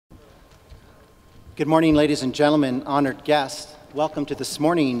Good morning, ladies and gentlemen, honored guests. Welcome to this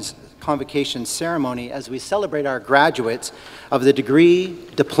morning's Convocation ceremony as we celebrate our graduates of the degree,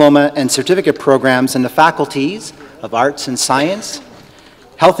 diploma, and certificate programs in the faculties of Arts and Science,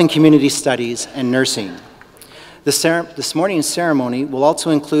 Health and Community Studies, and Nursing. This morning's ceremony will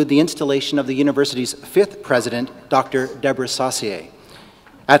also include the installation of the university's 5th president, Dr. Deborah Saucier.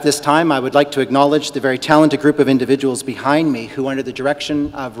 At this time, I would like to acknowledge the very talented group of individuals behind me who, under the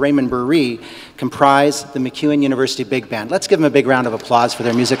direction of Raymond Burree, comprise the MacEwan University Big Band. Let's give them a big round of applause for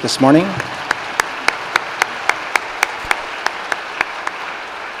their music this morning.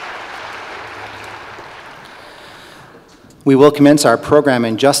 We will commence our program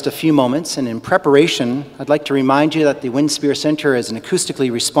in just a few moments, and in preparation, I'd like to remind you that the Winspear Center is an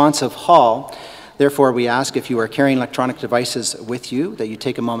acoustically responsive hall. Therefore, we ask if you are carrying electronic devices with you that you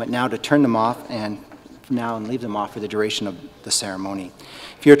take a moment now to turn them off and leave them off for the duration of the ceremony.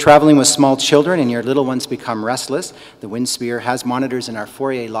 If you're traveling with small children and your little ones become restless, the Winspear has monitors in our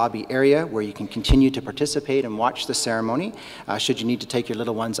foyer lobby area where you can continue to participate and watch the ceremony should you need to take your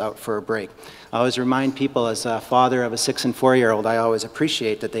little ones out for a break. I always remind people, as a father of a 6- and 4-year-old, I always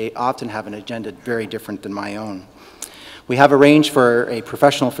appreciate that they often have an agenda very different than my own. We have arranged for a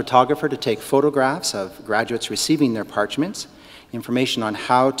professional photographer to take photographs of graduates receiving their parchments. Information on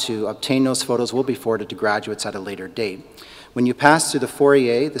how to obtain those photos will be forwarded to graduates at a later date. When you pass through the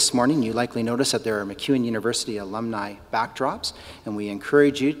foyer this morning, you likely notice that there are MacEwan University alumni backdrops, and we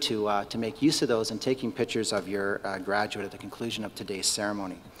encourage you to make use of those in taking pictures of your graduate at the conclusion of today's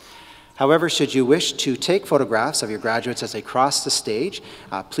ceremony. However, should you wish to take photographs of your graduates as they cross the stage,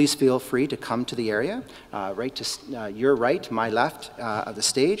 please feel free to come to the area, right to your right, my left of the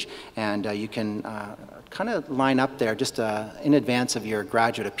stage, and you can kind of line up there just in advance of your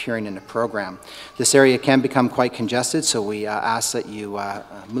graduate appearing in the program. This area can become quite congested, so we ask that you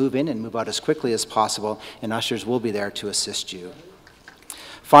move in and move out as quickly as possible, and ushers will be there to assist you.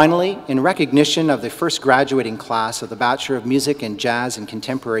 Finally, in recognition of the first graduating class of the Bachelor of Music in Jazz and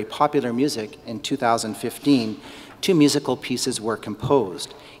Contemporary Popular Music in 2015, 2 musical pieces were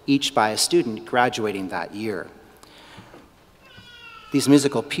composed, each by a student graduating that year. These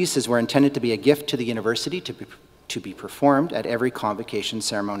musical pieces were intended to be a gift to the university to be performed at every convocation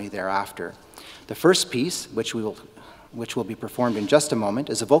ceremony thereafter. The first piece, which will be performed in just a moment,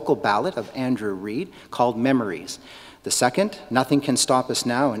 is a vocal ballad of Andrew Reed called Memories. The second, Nothing Can Stop Us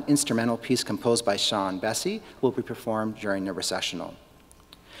Now, an instrumental piece composed by Sean Bessie, will be performed during the recessional.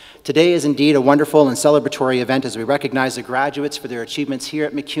 Today is indeed a wonderful and celebratory event as we recognize the graduates for their achievements here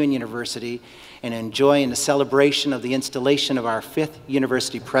at MacEwan University and enjoy in the celebration of the installation of our 5th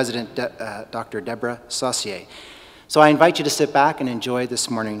university president, Dr. Deborah Saucier. So I invite you to sit back and enjoy this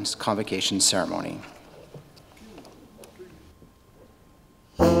morning's convocation ceremony.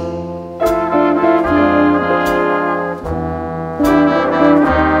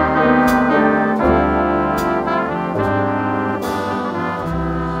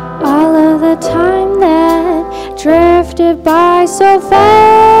 Time that drifted by so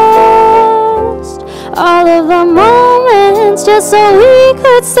fast, all of the moments just so we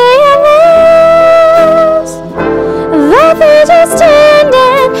could say at last that they just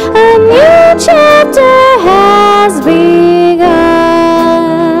ended, a new chapter has begun.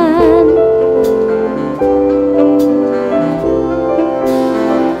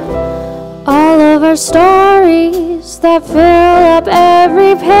 All of our stories that fill up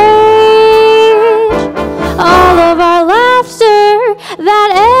every page, all of our laughter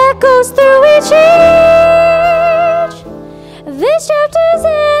that echoes through each age. This chapter's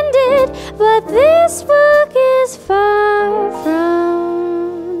ended, but this book is far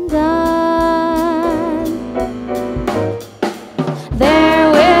from done.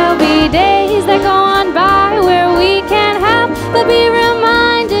 There will be days that go on by where we can't help but be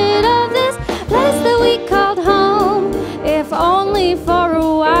reminded of this place that we called home, if only for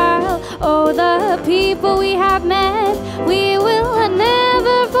a while. Oh, the people we have met, we will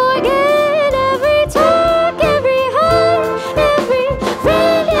never forget. Every talk, every hug, every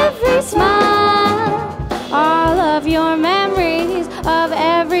friend, every smile. All of your memories of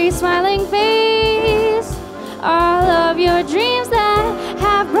every smiling face. All of your dreams that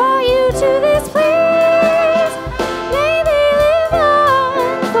have brought you to this place. May they live on.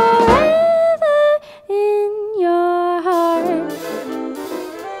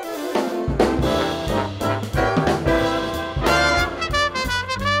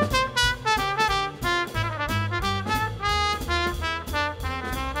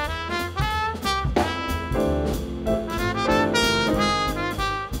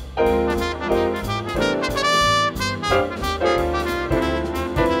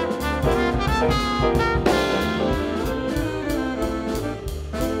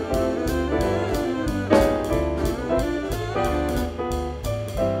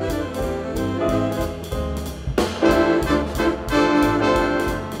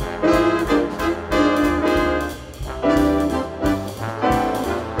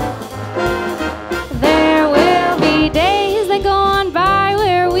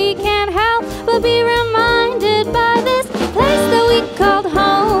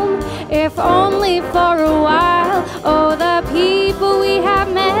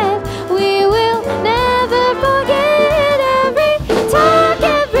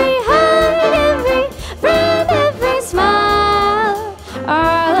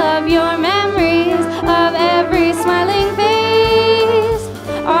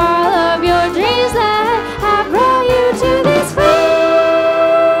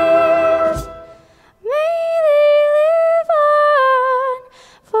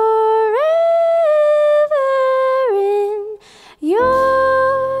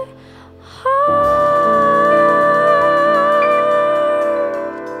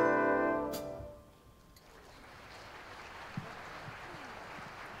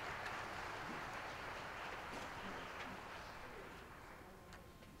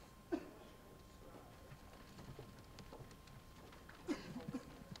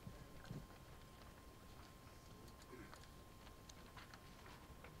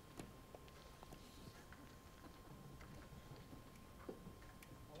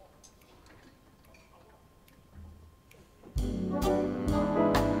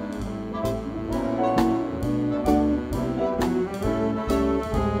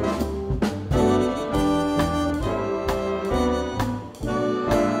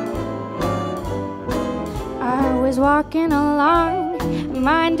 walking along,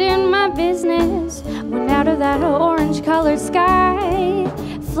 minding my business, when out of that orange-colored sky,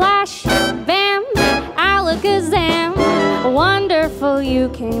 flash, bam, alakazam, wonderful you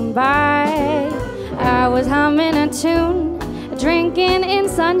came by. I was humming a tune, drinking in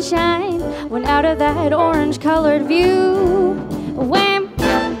sunshine, when out of that orange-colored view, wham,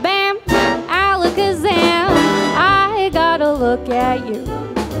 bam, alakazam, I gotta look at you.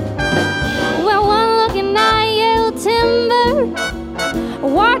 Well, one looking at you, timber,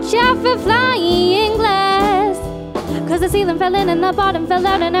 watch out for flying glass, 'cause the ceiling fell in and the bottom fell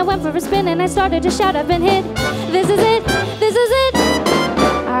out, and I went for a spin and I started to shout, I've been hit, this is it, this is it.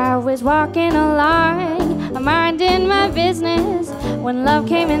 I was walking along, minding my business, when love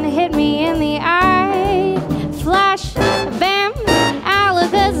came and hit me in the eye. Flash, bam,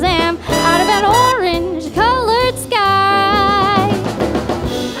 alakazam, out of an orange-colored sky.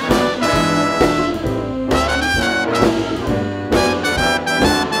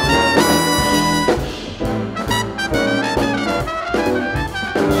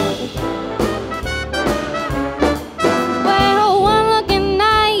 Well, one looking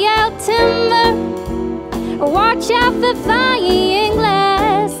eye out timber, watch out for flying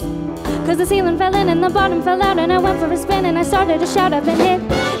glass, 'cause the ceiling fell in and the bottom fell out, and I went for a spin and I started to shout, I've been hit,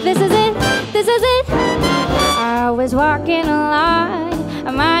 this is it, this is it. I was walking along,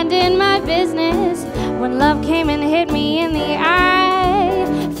 minding my business, when love came and hit me in the eye.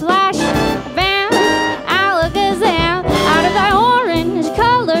 Flash, bam, alakazam, out of that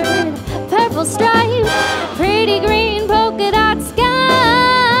orange-colored purple stripe, pretty green polka dot sky.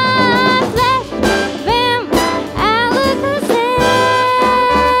 Flash, bam, alakazam,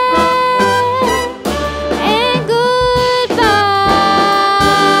 and goodbye.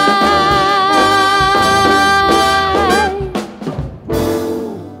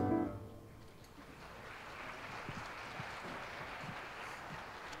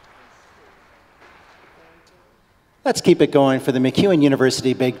 Let's keep it going for the MacEwan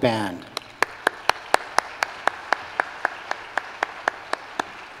University Big Band.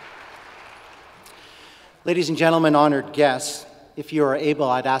 Ladies and gentlemen, honored guests, if you are able,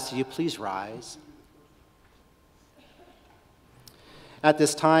 I'd ask that you please rise. At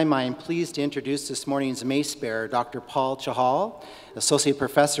this time, I am pleased to introduce this morning's mace bearer, Dr. Paul Chahal, Associate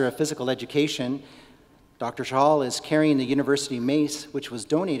Professor of Physical Education. Dr. Chahal is carrying the university mace, which was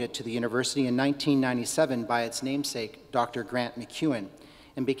donated to the university in 1997 by its namesake, Dr. Grant MacEwan,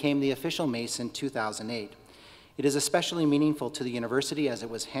 and became the official mace in 2008. It is especially meaningful to the university as it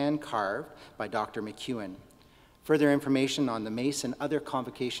was hand-carved by Dr. MacEwan. Further information on the mace and other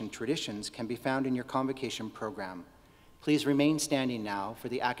convocation traditions can be found in your convocation program. Please remain standing now for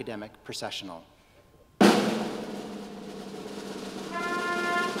the academic processional.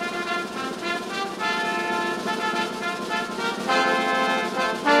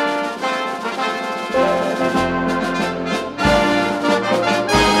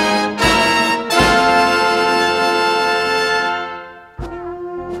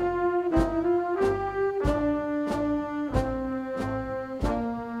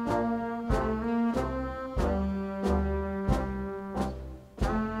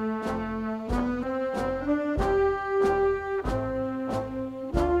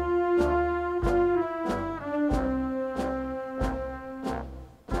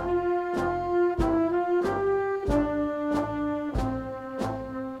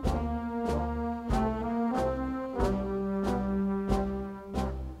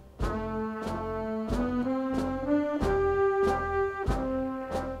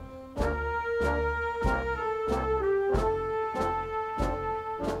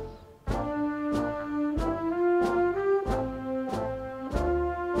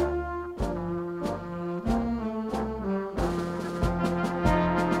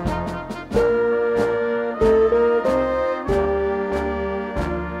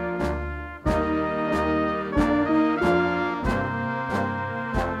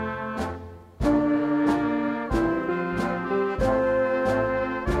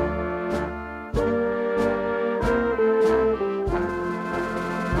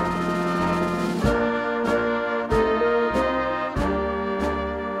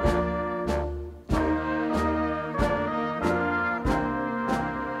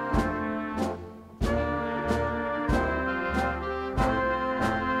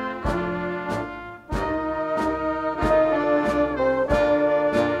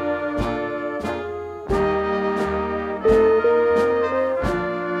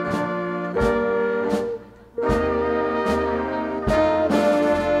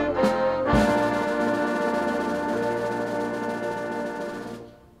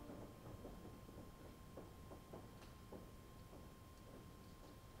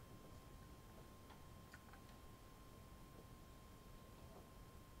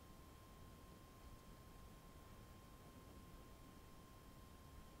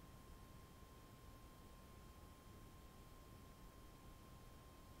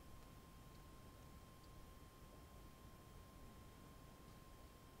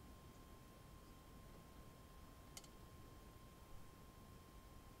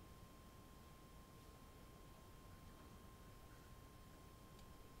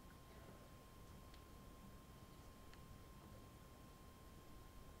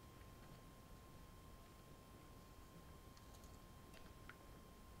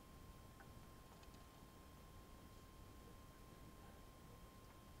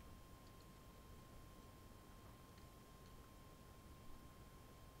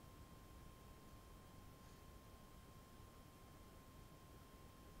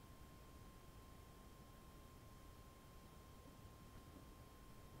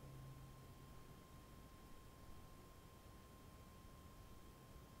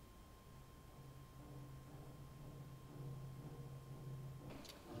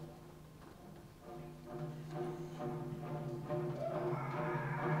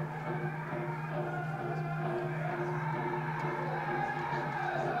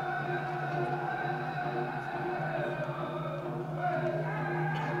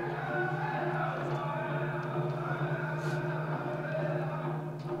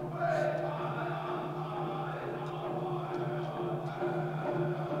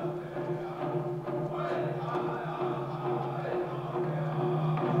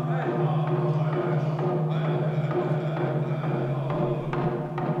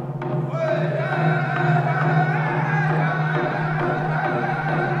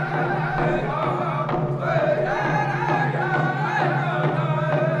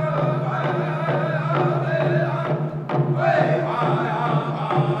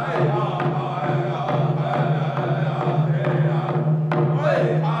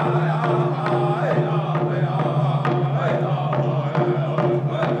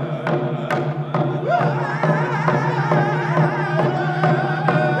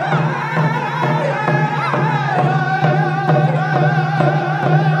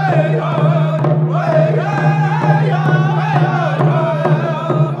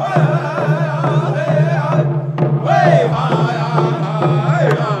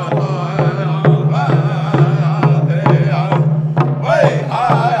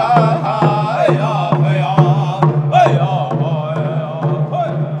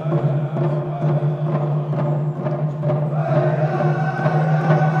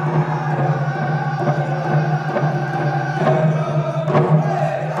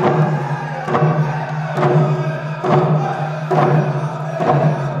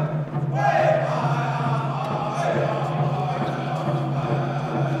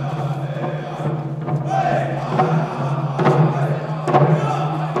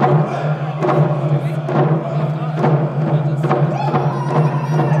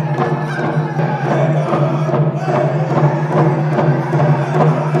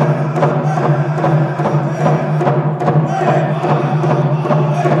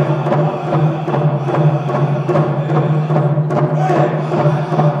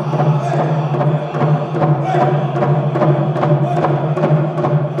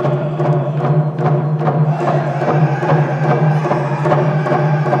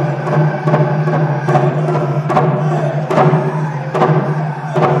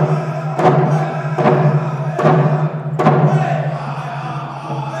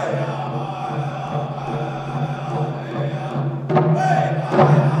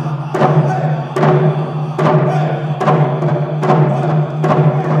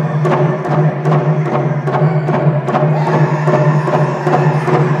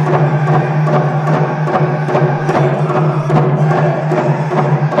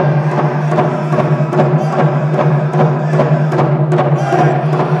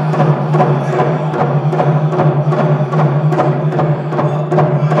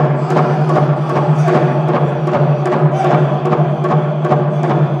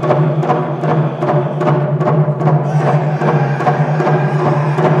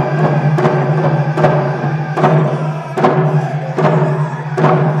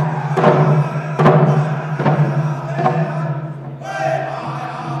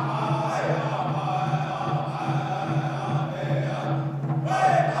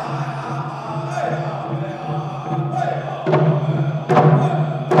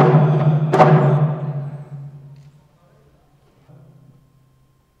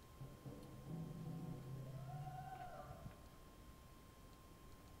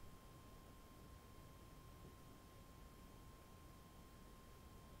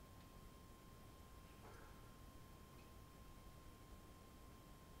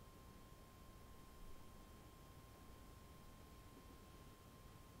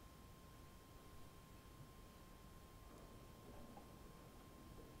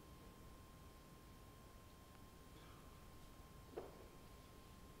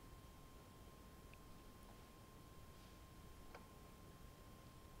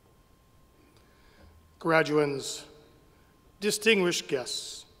 graduands, distinguished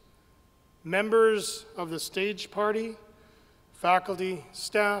guests, members of the stage party, faculty,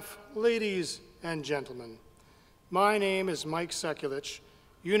 staff, ladies and gentlemen. My name is Mike Sekulich,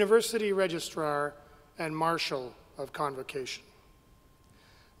 University Registrar and Marshal of Convocation.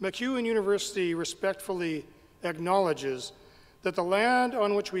 MacEwan University respectfully acknowledges that the land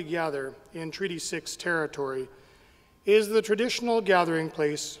on which we gather in Treaty 6 territory is the traditional gathering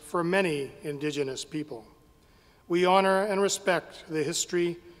place for many Indigenous people. We honor and respect the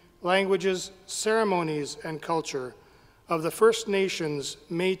history, languages, ceremonies, and culture of the First Nations,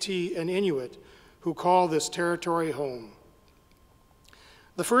 Métis, and Inuit who call this territory home.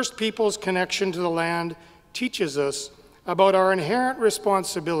 The First Peoples' connection to the land teaches us about our inherent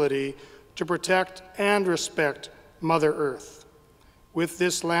responsibility to protect and respect Mother Earth. With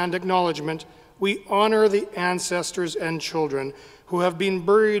this land acknowledgement, we honor the ancestors and children who have been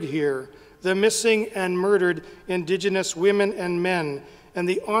buried here, the missing and murdered Indigenous women and men, and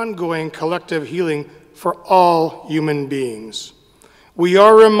the ongoing collective healing for all human beings. We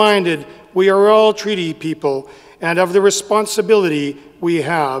are reminded we are all treaty people and of the responsibility we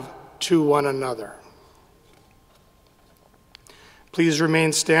have to one another. Please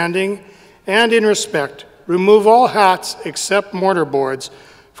remain standing and in respect, remove all hats except mortarboards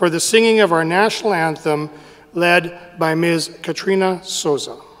for the singing of our national anthem led by Ms. Katrina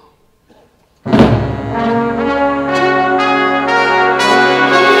Souza.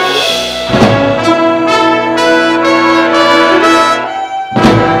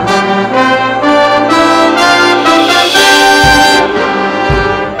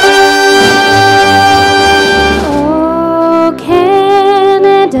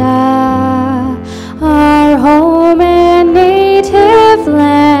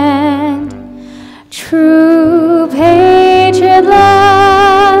 True patriot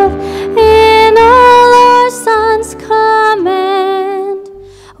love in all our sons' command.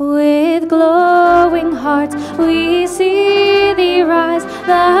 With glowing hearts we see thee rise,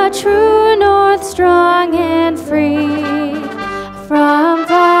 the true north, strong and free. From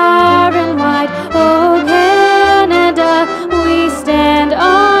far and wide, oh Canada, we stand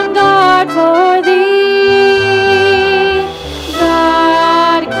on guard for thee.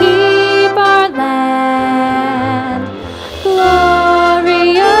 God keep our land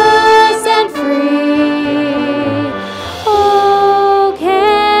glorious and free. Oh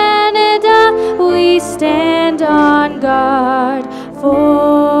Canada, we stand on guard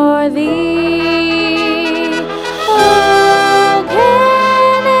for thee. Oh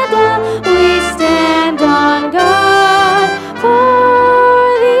Canada, we stand on guard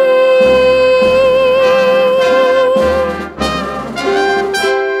for thee.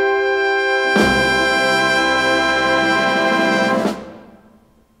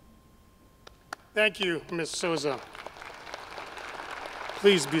 Thank you, Ms. Souza.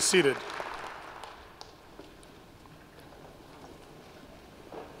 Please be seated.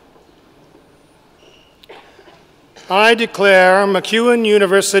 I declare MacEwan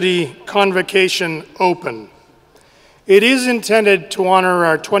University Convocation open. It is intended to honor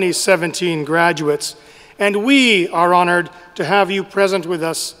our 2017 graduates, and we are honored to have you present with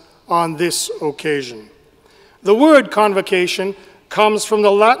us on this occasion. The word convocation comes from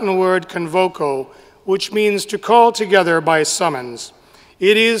the Latin word convoco, which means to call together by summons.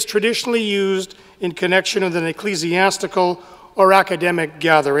 It is traditionally used in connection with an ecclesiastical or academic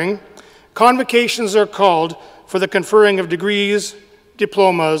gathering. Convocations are called for the conferring of degrees,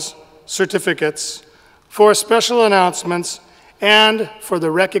 diplomas, certificates, for special announcements, and for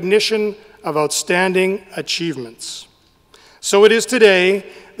the recognition of outstanding achievements. So it is today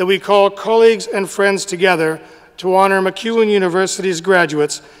that we call colleagues and friends together to honor MacEwan University's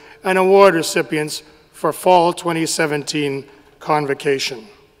graduates and award recipients for Fall 2017 Convocation.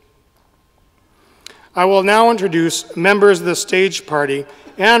 I will now introduce members of the stage party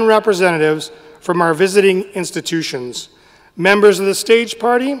and representatives from our visiting institutions. Members of the stage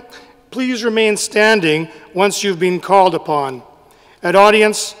party, please remain standing once you've been called upon. At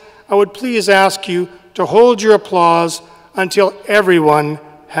audience, I would please ask you to hold your applause until everyone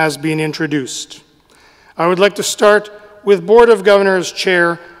has been introduced. I would like to start with Board of Governors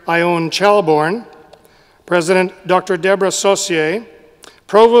Chair Ione Chalborn, President Dr. Deborah Saucier,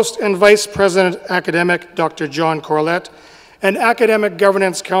 Provost and Vice President Academic Dr. John Corlett, and Academic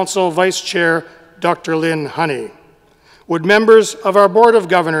Governance Council Vice Chair Dr. Lynn Honey. Would members of our Board of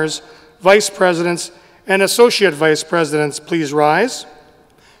Governors, Vice Presidents, and Associate Vice Presidents please rise?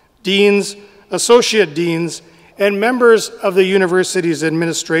 Deans, Associate Deans, and members of the university's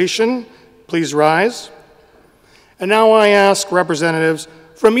administration, please rise. And now I ask representatives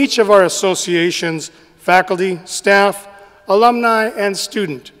from each of our associations, faculty, staff, alumni, and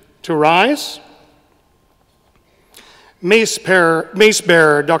student to rise. Mace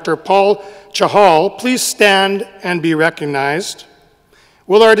bearer Dr. Paul Chahal, please stand and be recognized.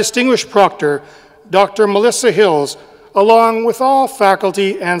 Will our distinguished proctor, Dr. Melissa Hills, along with all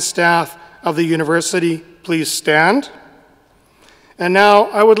faculty and staff of the university, please stand. And now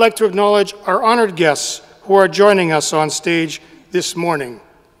I would like to acknowledge our honored guests who are joining us on stage this morning.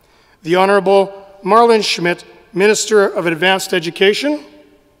 The Honorable Marlon Schmidt, Minister of Advanced Education.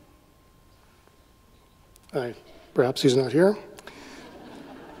 Perhaps he's not here.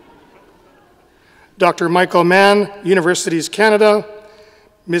 Dr. Michael Mann, Universities Canada,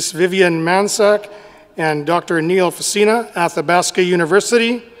 Ms. Vivian Mansak, and Dr. Neil Facina, Athabasca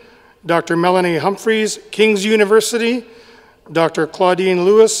University, Dr. Melanie Humphreys, King's University, Dr. Claudine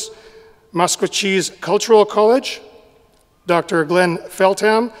Lewis, Musquecheese Cultural College, Dr. Glenn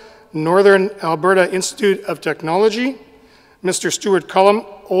Feltham, Northern Alberta Institute of Technology, Mr. Stuart Cullum,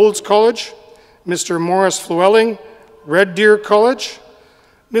 Olds College, Mr. Morris Flewelling, Red Deer College,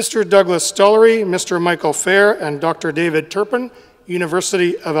 Mr. Douglas Stollery, Mr. Michael Fair, and Dr. David Turpin,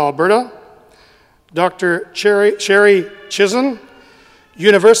 University of Alberta, Dr. Sherry Chisholm,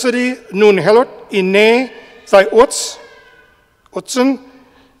 University Nunhelut Ine Thai Utsun,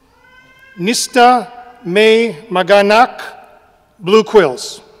 Nista May Maganak, Blue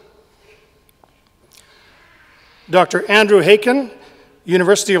Quills. Dr. Andrew Haken,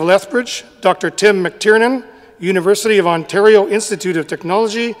 University of Lethbridge, Dr. Tim McTiernan, University of Ontario Institute of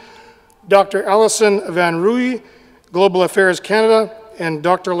Technology, Dr. Alison Van Rooy, Global Affairs Canada, and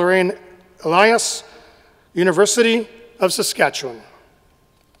Dr. Lorraine Elias, University of Saskatchewan.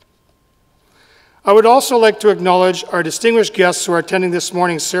 I would also like to acknowledge our distinguished guests who are attending this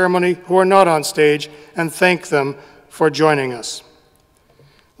morning's ceremony who are not on stage and thank them for joining us.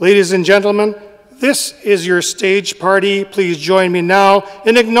 Ladies and gentlemen, this is your stage party. Please join me now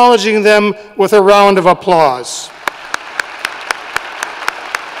in acknowledging them with a round of applause.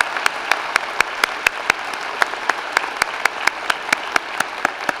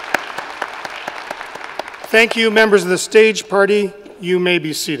 Thank you, members of the stage party. You may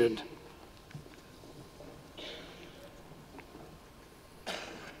be seated.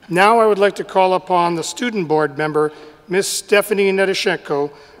 Now I would like to call upon the student board member, Ms. Stephanie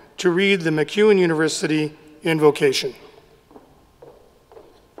Nedeshenko, to read the MacEwan University invocation.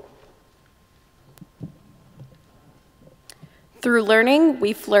 Through learning,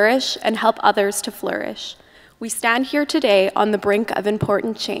 we flourish and help others to flourish. We stand here today on the brink of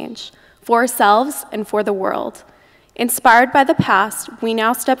important change, for ourselves and for the world. Inspired by the past, we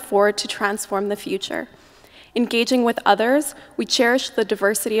now step forward to transform the future. Engaging with others, we cherish the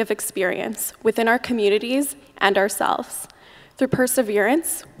diversity of experience within our communities and ourselves. Through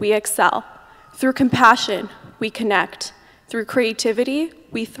perseverance, we excel. Through compassion, we connect. Through creativity,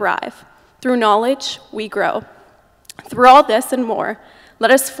 we thrive. Through knowledge, we grow. Through all this and more, let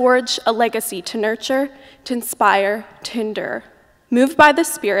us forge a legacy to nurture, to inspire, to endure. Moved by the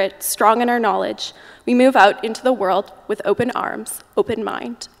Spirit, strong in our knowledge, we move out into the world with open arms, open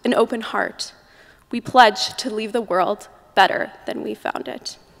mind, and open heart. We pledge to leave the world better than we found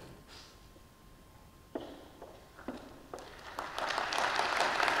it.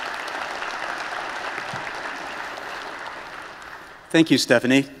 Thank you,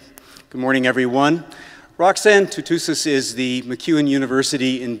 Stephanie. Good morning, everyone. Roxanne Tutusas is the MacEwan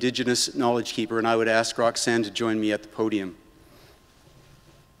University Indigenous Knowledge Keeper, and I would ask Roxanne to join me at the podium.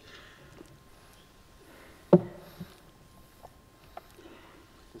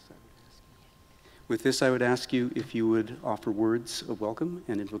 With this, I would ask you if you would offer words of welcome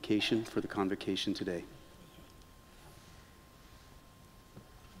and invocation for the convocation today.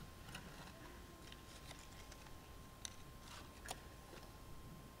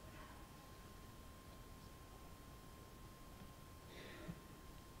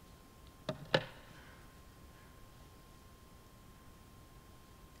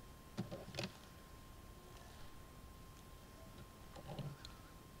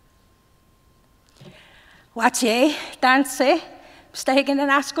 Wache, danse, stegen en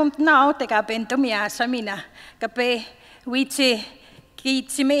askom nou te gaben domia samina, gabe wite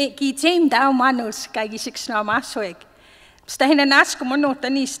gitim dau manus gagi six na masweg. Stegen en askom no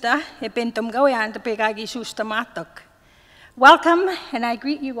tanista, e bentum goyan de pegagi sustamatok. Welcome, and I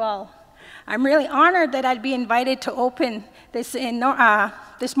greet you all. I'm really honored that I'd be invited to open this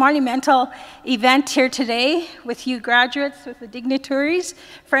monumental event here today with you graduates, with the dignitaries,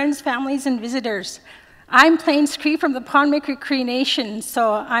 friends, families, and visitors. I'm Plains Cree from the Pondmaker Cree Nation,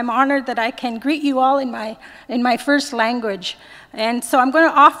 so I'm honored that I can greet you all in my first language. And so I'm going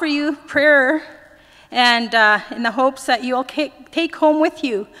to offer you prayer and in the hopes that you'll take home with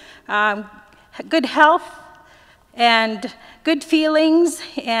you good health and good feelings.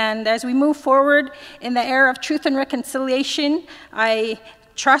 And as we move forward in the era of truth and reconciliation, I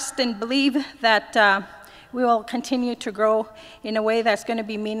trust and believe that we will continue to grow in a way that's going to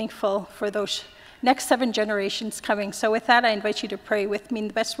be meaningful for those next 7 generations coming. So with that, I invite you to pray with me in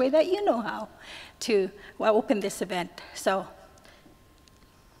the best way that you know how to open this event. So,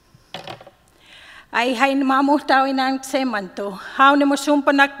 ay hay na mamu tao inang semanto. How ne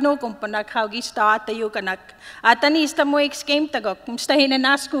musumpanak no kumpanak how gista tayo kanak. Atanista mo game tagok. Mstahin na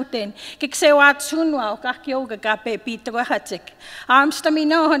naskutin. Kiksewat sunwa kakyo gagape pito hatsik.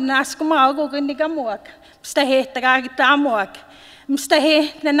 Amstamino naskumaw go gandigamuak. Mstahe tagagitamuak.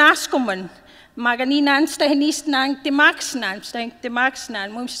 Mstahe na naskuman. Maganinan stahinis nang timaksnan, stahing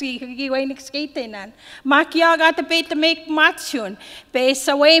timaksnan, mumsi kagiway nagskatenan. Makiyaga ta pe ta make matsun, pe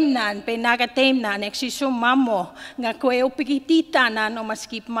sawemnan, pe nagatemnan, eksisum mamo, nga kwe upikitita nan o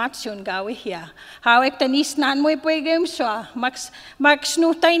maskip matsun gawihya. Hawek tanis nan mo ipwegem soa, max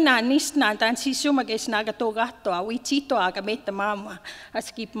nutay nan nisnan, tan sisu magis nagatogato, awitito agamit ta mama,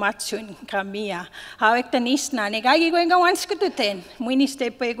 askip matsun kamiya. Hawek tanis nan, negagi kwe gawan skututen, muiniste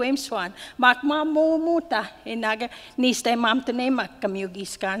pwegem soan, mamumuta inaga nista mamtene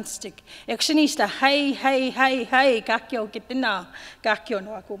kamyugis kanstik ekshonista hey kakyo kitina kakyo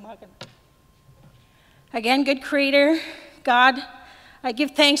no akumagan. Again, good Creator God, I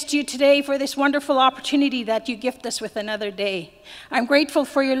give thanks to you today for this wonderful opportunity that you gift us with another day. I'm grateful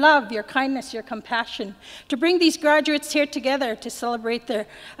for your love, your kindness, your compassion, to bring these graduates here together to celebrate their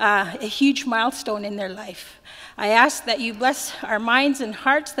a huge milestone in their life. I ask that you bless our minds and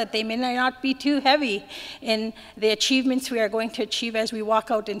hearts, that they may not be too heavy in the achievements we are going to achieve as we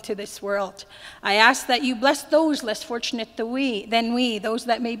walk out into this world. I ask that you bless those less fortunate than we, those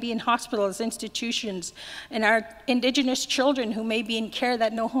that may be in hospitals, institutions, and our Indigenous children who may be in care,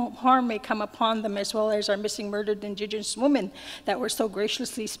 that no harm may come upon them, as well as our missing murdered Indigenous women that were so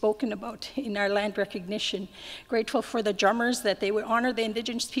graciously spoken about in our land recognition. Grateful for the drummers, that they would honor the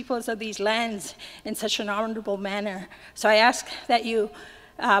Indigenous peoples of these lands in such an honorable manner. So I ask that you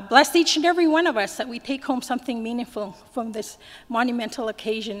bless each and every one of us, that we take home something meaningful from this monumental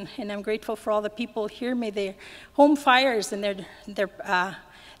occasion. And I'm grateful for all the people here. May their home fires and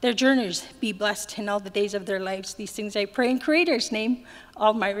their journeys be blessed in all the days of their lives. These things I pray in Creator's name,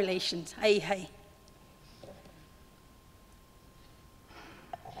 all my relations. Ai.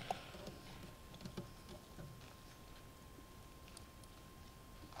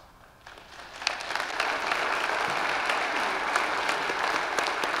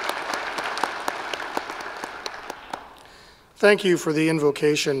 Thank you for the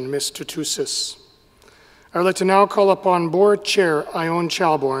invocation, Ms. Tutusis. I would like to now call upon Board Chair Ione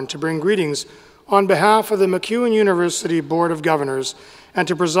Chalborn to bring greetings on behalf of the MacEwan University Board of Governors and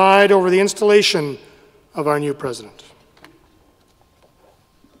to preside over the installation of our new president.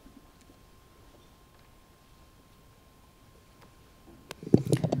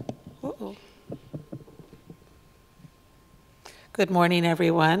 Good morning,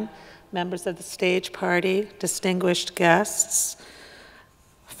 everyone. Members of the stage party, distinguished guests,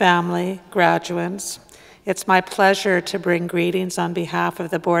 family, graduates. It's my pleasure to bring greetings on behalf of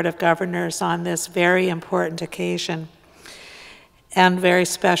the Board of Governors on this very important occasion and very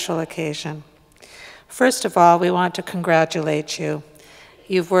special occasion. First of all, we want to congratulate you.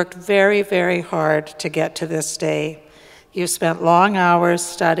 You've worked very, very hard to get to this day. You've spent long hours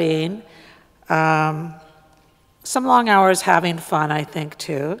studying, some long hours having fun, I think,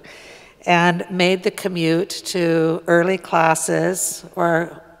 too, and made the commute to early classes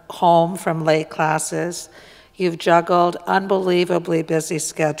or home from late classes. You've juggled unbelievably busy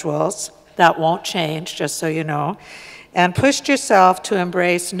schedules that won't change, just so you know, and pushed yourself to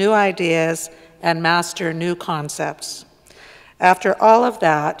embrace new ideas and master new concepts. After all of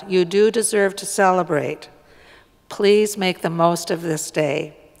that, you do deserve to celebrate. Please make the most of this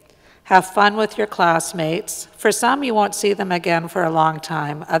day. Have fun with your classmates. For some, you won't see them again for a long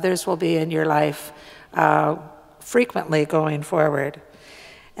time. Others will be in your life frequently going forward.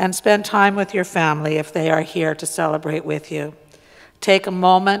 And spend time with your family if they are here to celebrate with you. Take a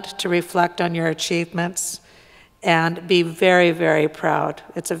moment to reflect on your achievements and be very, very proud.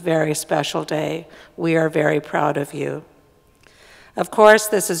 It's a very special day. We are very proud of you. Of course,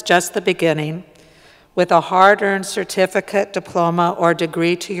 this is just the beginning. With a hard-earned certificate, diploma, or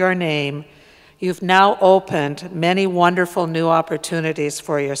degree to your name, you've now opened many wonderful new opportunities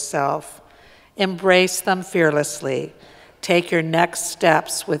for yourself. Embrace them fearlessly. Take your next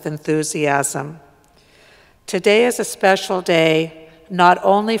steps with enthusiasm. Today is a special day, not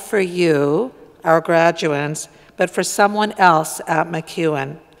only for you, our graduates, but for someone else at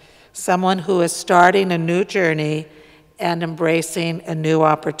MacEwan, someone who is starting a new journey and embracing a new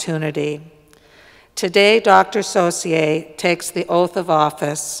opportunity. Today, Dr. Saucier takes the oath of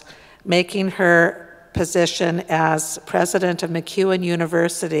office, making her position as president of MacEwan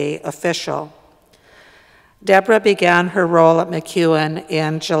University official. Deborah began her role at MacEwan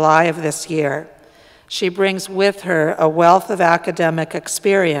in July of this year. She brings with her a wealth of academic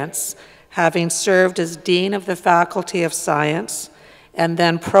experience, having served as Dean of the Faculty of Science and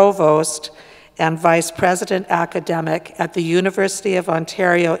then Provost and Vice President Academic at the University of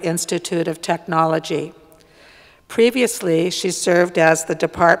Ontario Institute of Technology. Previously, she served as the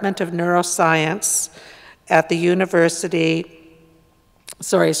Department of Neuroscience at the University.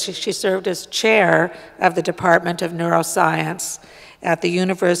 She served as chair of the Department of Neuroscience at the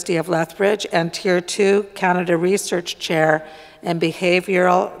University of Lethbridge and Tier 2 Canada Research Chair in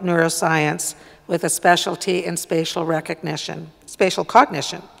Behavioral Neuroscience with a specialty in spatial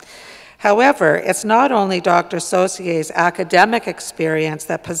cognition. However, it's not only Dr. Saucier's academic experience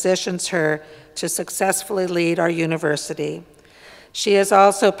that positions her to successfully lead our university. She is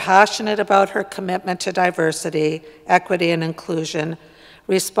also passionate about her commitment to diversity, equity, and inclusion,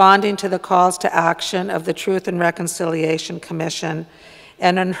 responding to the calls to action of the Truth and Reconciliation Commission,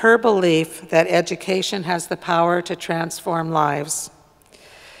 and in her belief that education has the power to transform lives.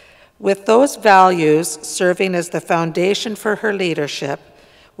 With those values serving as the foundation for her leadership,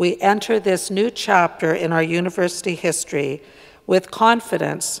 we enter this new chapter in our university history with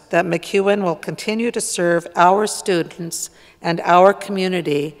confidence that MacEwan will continue to serve our students and our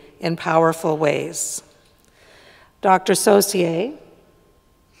community in powerful ways. Dr. Saucier,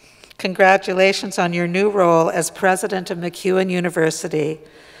 congratulations on your new role as president of MacEwan University.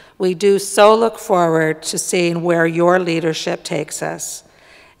 We do so look forward to seeing where your leadership takes us.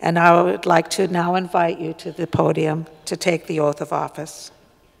 And I would like to now invite you to the podium to take the oath of office.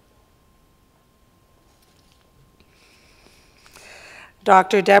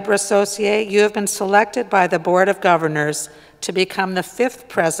 Dr. Deborah Saucier, you have been selected by the Board of Governors to become the 5th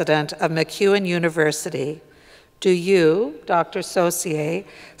president of MacEwan University. Do you, Dr. Saucier,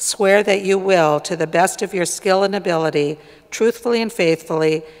 swear that you will, to the best of your skill and ability, truthfully and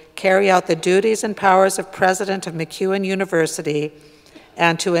faithfully, carry out the duties and powers of president of MacEwan University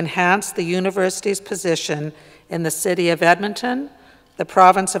and to enhance the university's position in the city of Edmonton, the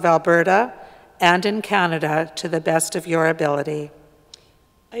province of Alberta, and in Canada to the best of your ability?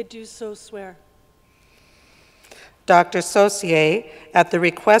 I do so swear. Dr. Saucier, at the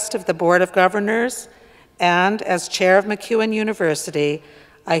request of the Board of Governors and as chair of MacEwan University,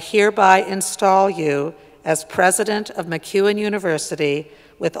 I hereby install you as president of MacEwan University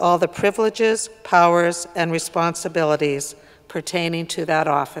with all the privileges, powers, and responsibilities pertaining to that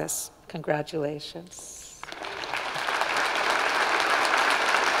office. Congratulations.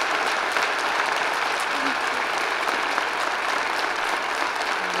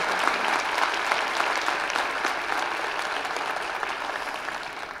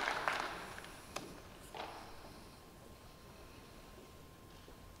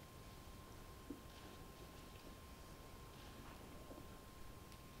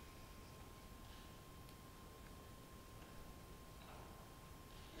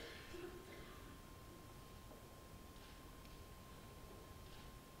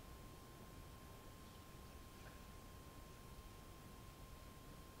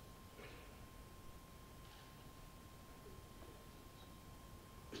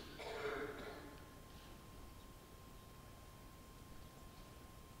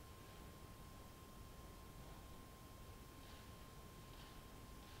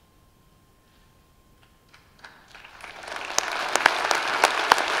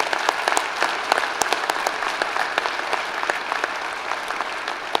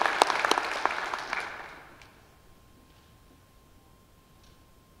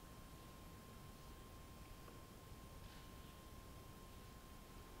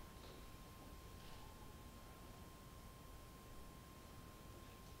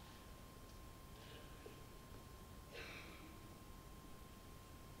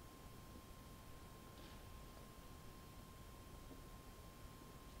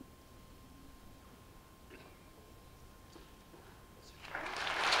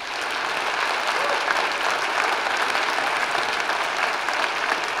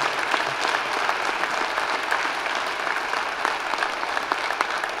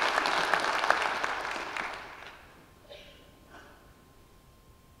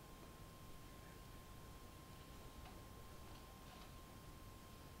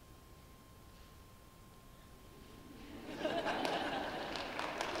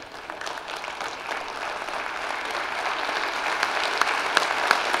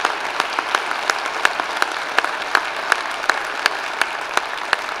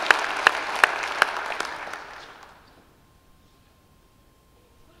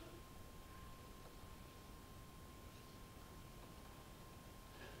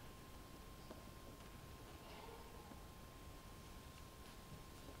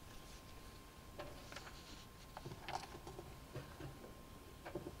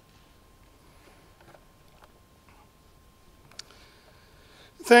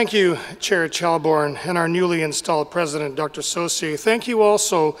 Thank you, Chair Chalborn, and our newly installed President, Dr. Saucier. Thank you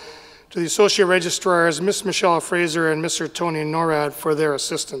also to the Associate Registrars, Ms. Michelle Fraser and Mr. Tony Norad, for their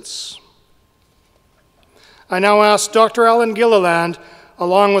assistance. I now ask Dr. Alan Gilliland,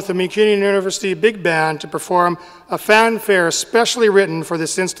 along with the MacEwan University Big Band, to perform a fanfare specially written for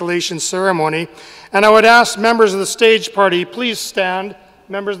this installation ceremony. And I would ask members of the stage party, please stand.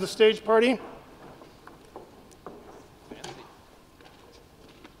 Members of the stage party.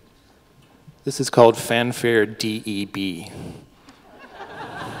 This is called Fanfare DEB.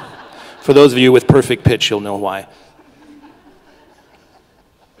 For those of you with perfect pitch, you'll know why.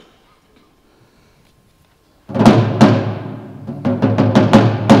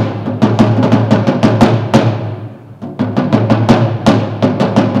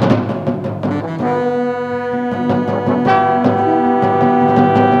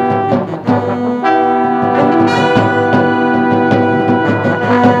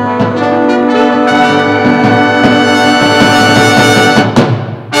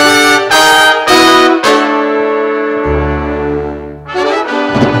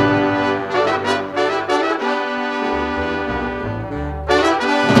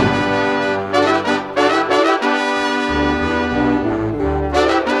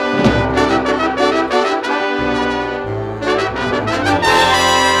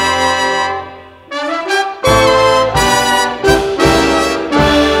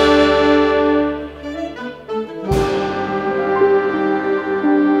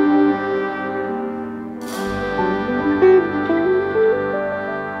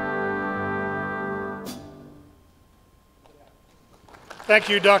 Thank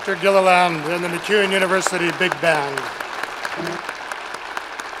you, Dr. Gilliland and the MacEwan University Big Band.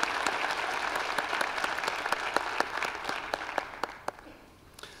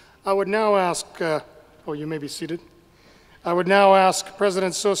 I would now ask, you may be seated. I would now ask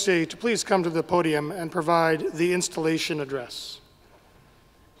President Saucier to please come to the podium and provide the installation address.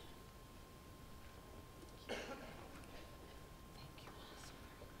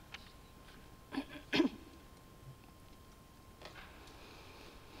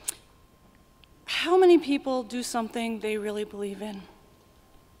 How many people do something they really believe in?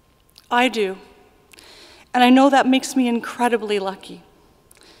 I do. And I know that makes me incredibly lucky.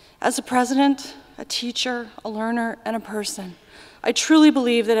 As a president, a teacher, a learner, and a person, I truly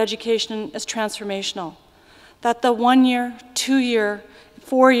believe that education is transformational. That the 1 year, 2 year,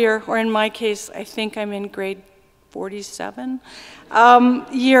 4 year, or in my case, I think I'm in grade 47,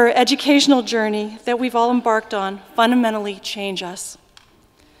 year educational journey that we've all embarked on fundamentally change us.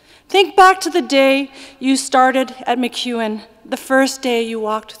 Think back to the day you started at MacEwan, the first day you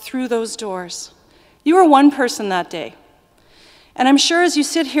walked through those doors. You were one person that day. And I'm sure as you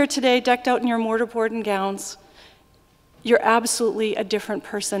sit here today, decked out in your mortarboard and gowns, you're absolutely a different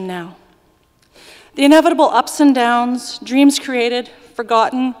person now. The inevitable ups and downs, dreams created,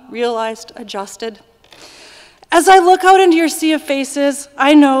 forgotten, realized, adjusted. As I look out into your sea of faces,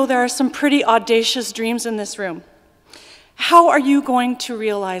 I know there are some pretty audacious dreams in this room. How are you going to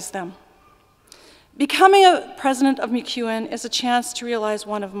realize them? Becoming a president of MacEwan is a chance to realize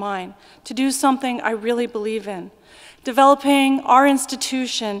one of mine, to do something I really believe in, developing our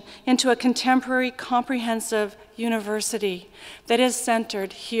institution into a contemporary, comprehensive university that is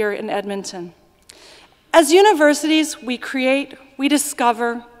centered here in Edmonton. As universities, we create, we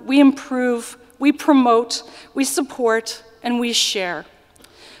discover, we improve, we promote, we support, and we share.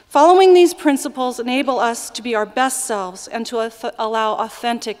 Following these principles enable us to be our best selves and to allow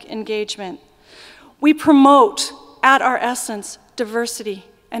authentic engagement. We promote, at our essence, diversity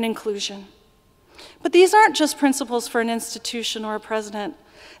and inclusion. But these aren't just principles for an institution or a president.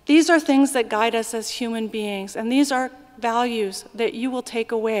 These are things that guide us as human beings, and these are values that you will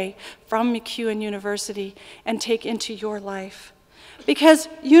take away from MacEwan University and take into your life. Because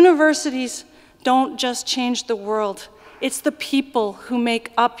universities don't just change the world, it's the people who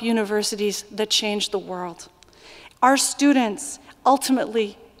make up universities that change the world. Our students,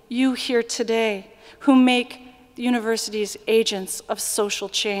 ultimately, you here today, who make universities agents of social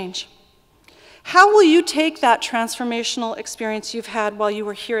change. How will you take that transformational experience you've had while you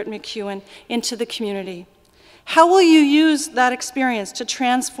were here at MacEwan into the community? How will you use that experience to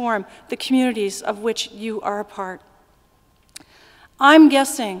transform the communities of which you are a part? I'm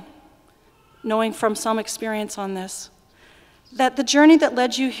guessing, knowing from some experience on this, that the journey that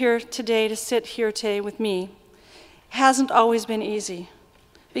led you here today to sit here today with me hasn't always been easy.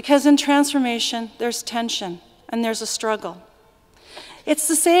 Because in transformation, there's tension and there's a struggle. It's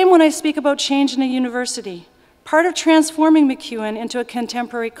the same when I speak about change in a university. Part of transforming MacEwan into a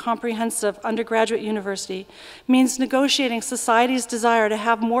contemporary comprehensive undergraduate university means negotiating society's desire to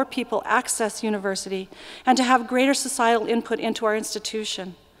have more people access university and to have greater societal input into our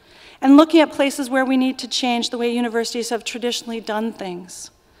institution, and looking at places where we need to change the way universities have traditionally done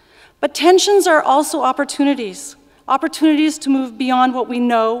things. But tensions are also opportunities to move beyond what we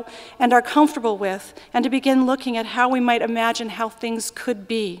know and are comfortable with, and to begin looking at how we might imagine how things could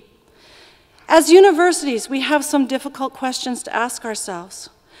be. As universities, we have some difficult questions to ask ourselves.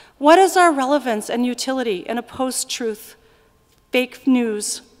 What is our relevance and utility in a post-truth, fake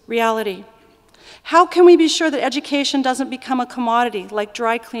news reality? How can we be sure that education doesn't become a commodity like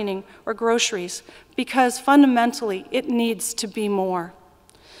dry cleaning or groceries? Because fundamentally, it needs to be more.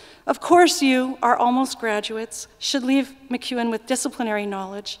 Of course, you, our almost graduates, should leave MacEwan with disciplinary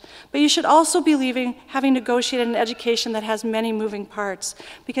knowledge, but you should also be leaving having negotiated an education that has many moving parts,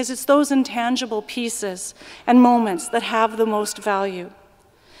 because it's those intangible pieces and moments that have the most value.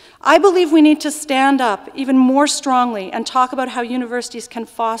 I believe we need to stand up even more strongly and talk about how universities can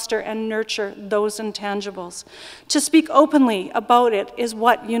foster and nurture those intangibles. To speak openly about it is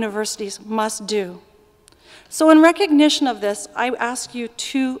what universities must do. So in recognition of this, I ask you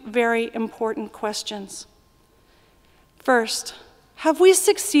two very important questions. First, have we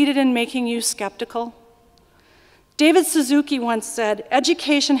succeeded in making you skeptical? David Suzuki once said,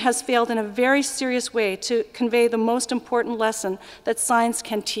 "Education has failed in a very serious way to convey the most important lesson that science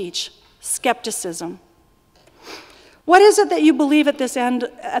can teach, skepticism." What is it that you believe at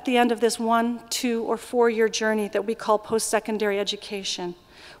the end of this 1, 2, or 4-year journey that we call post-secondary education?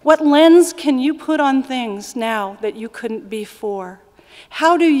 What lens can you put on things now that you couldn't before?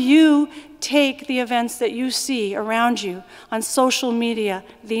 How do you take the events that you see around you on social media,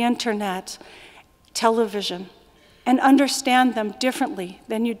 the internet, television, and understand them differently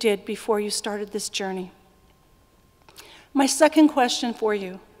than you did before you started this journey? My second question for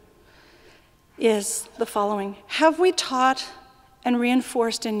you is the following. Have we taught and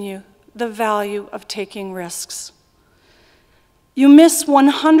reinforced in you the value of taking risks? You miss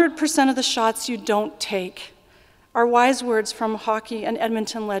 100% of the shots you don't take, are wise words from hockey and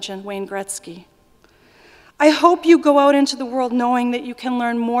Edmonton legend Wayne Gretzky. I hope you go out into the world knowing that you can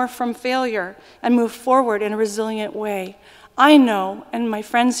learn more from failure and move forward in a resilient way. I know, and my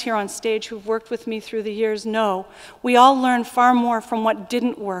friends here on stage who've worked with me through the years know, we all learn far more from what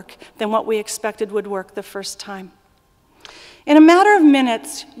didn't work than what we expected would work the first time. In a matter of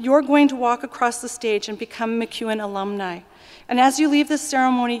minutes, you're going to walk across the stage and become MacEwan alumni. And as you leave this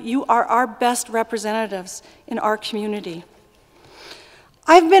ceremony, you are our best representatives in our community.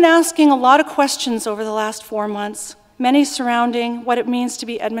 I've been asking a lot of questions over the last 4 months, many surrounding what it means to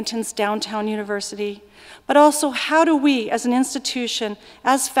be Edmonton's downtown university, but also how do we as an institution,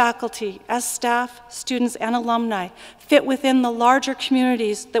 as faculty, as staff, students, and alumni fit within the larger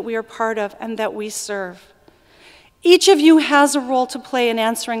communities that we are part of and that we serve. Each of you has a role to play in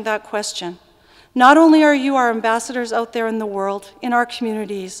answering that question. Not only are you our ambassadors out there in the world, in our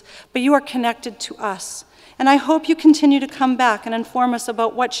communities, but you are connected to us. And I hope you continue to come back and inform us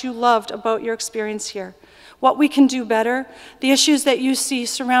about what you loved about your experience here, what we can do better, the issues that you see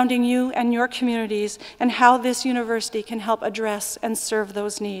surrounding you and your communities, and how this university can help address and serve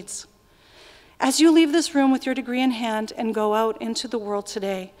those needs. As you leave this room with your degree in hand and go out into the world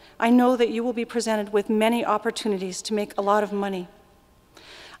today, I know that you will be presented with many opportunities to make a lot of money.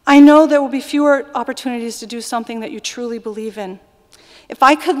 I know there will be fewer opportunities to do something that you truly believe in. If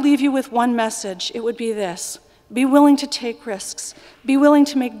I could leave you with one message, it would be this: be willing to take risks, be willing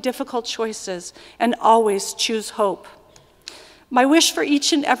to make difficult choices, and always choose hope. My wish for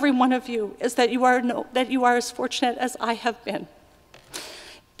each and every one of you is that you are as fortunate as I have been,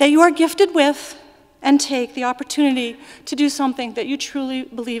 that you are gifted with and take the opportunity to do something that you truly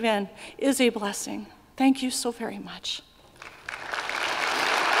believe in is a blessing. Thank you so very much.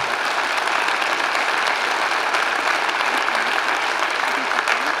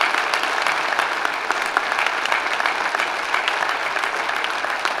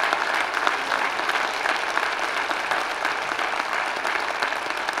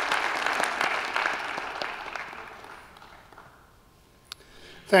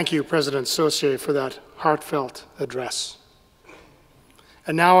 Thank you, President Saucier, for that heartfelt address.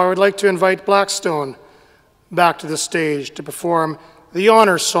 And now I would like to invite Blackstone back to the stage to perform the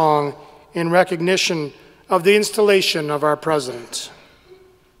honor song in recognition of the installation of our president.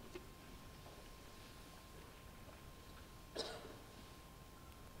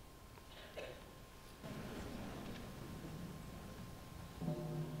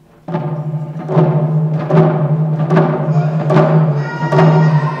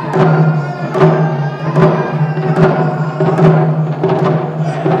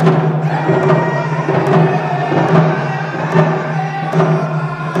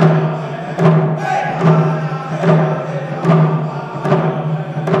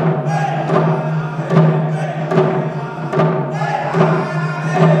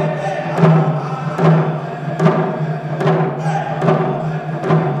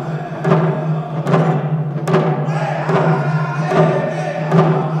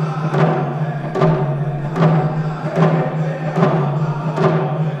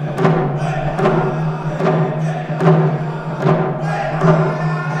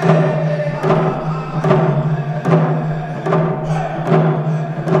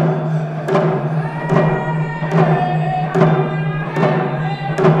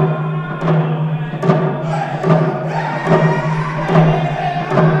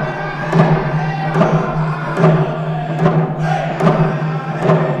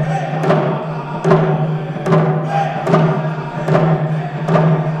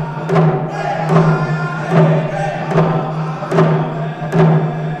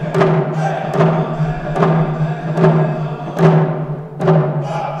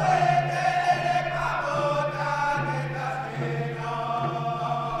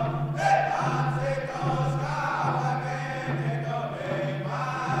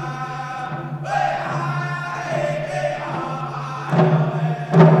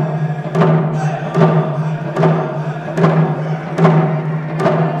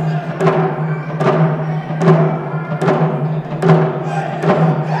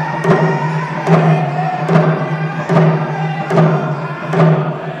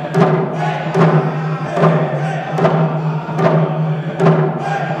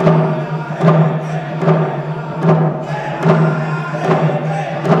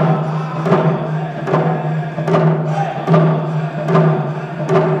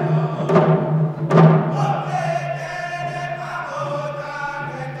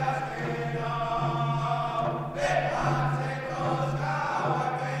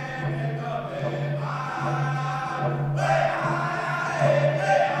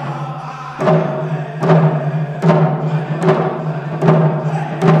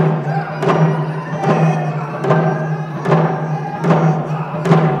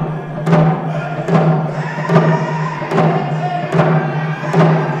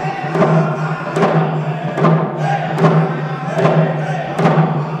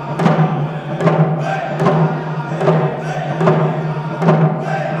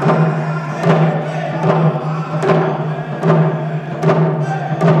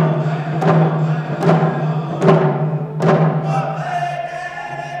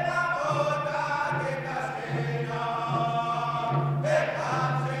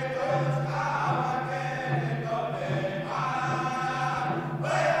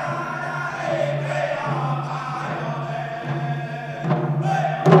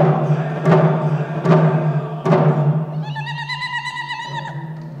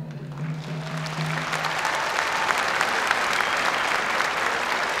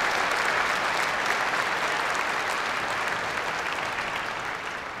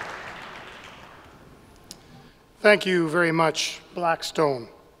 Thank you very much, Blackstone.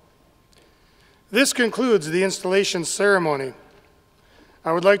 This concludes the installation ceremony.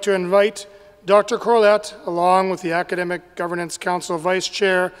 I would like to invite Dr. Corlett, along with the Academic Governance Council Vice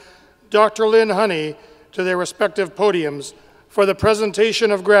Chair, Dr. Lynn Honey, to their respective podiums for the presentation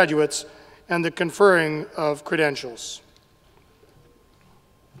of graduates and the conferring of credentials.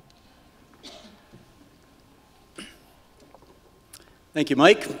 Thank you,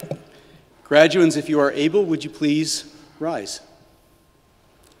 Mike. Graduates, if you are able, would you please rise?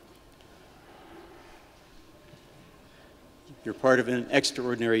 You're part of an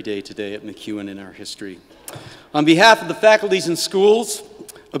extraordinary day today at MacEwan in our history. On behalf of the faculties and schools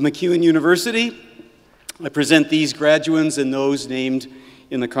of MacEwan University, I present these graduates and those named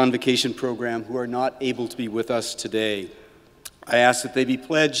in the Convocation program who are not able to be with us today. I ask that they be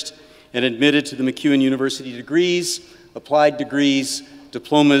pledged and admitted to the MacEwan University degrees, applied degrees,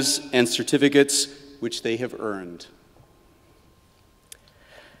 diplomas, and certificates which they have earned.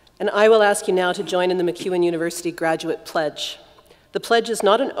 And I will ask you now to join in the MacEwan University Graduate Pledge. The pledge is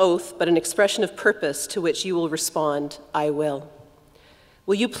not an oath, but an expression of purpose to which you will respond, I will.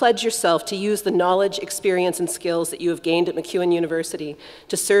 Will you pledge yourself to use the knowledge, experience, and skills that you have gained at MacEwan University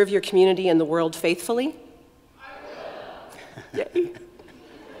to serve your community and the world faithfully? I will. Yay.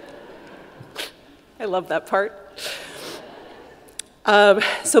 I love that part.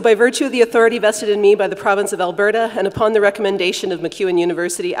 So by virtue of the authority vested in me by the province of Alberta and upon the recommendation of MacEwan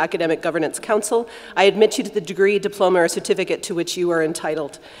University Academic Governance Council, I admit you to the degree, diploma, or certificate to which you are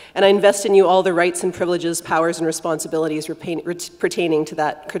entitled. And I invest in you all the rights and privileges, powers, and responsibilities pertaining to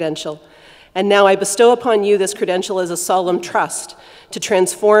that credential. And now I bestow upon you this credential as a solemn trust to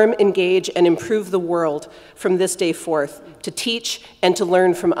transform, engage, and improve the world from this day forth, to teach and to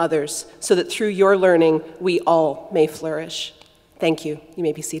learn from others, so that through your learning, we all may flourish. Thank you. You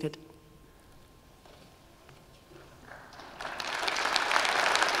may be seated.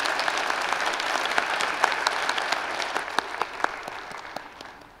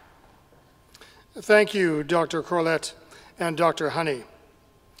 Thank you, Dr. Corlett and Dr. Honey.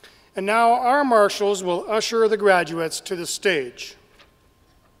 And now our marshals will usher the graduates to the stage.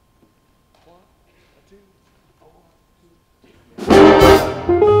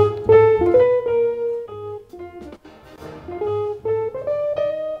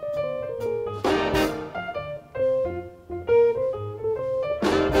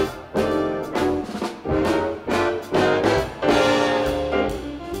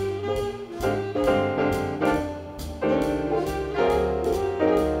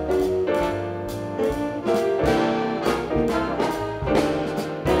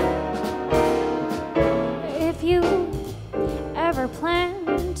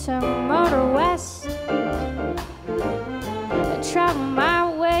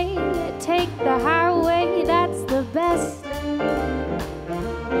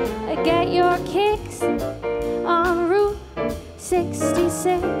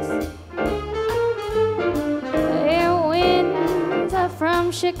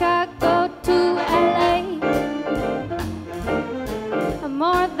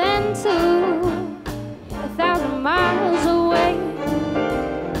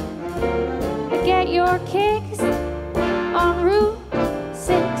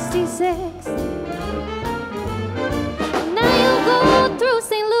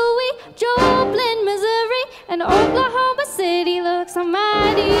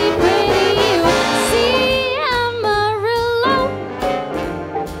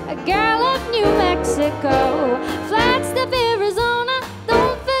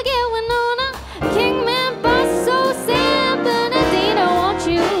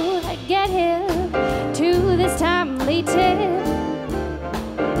 Get him.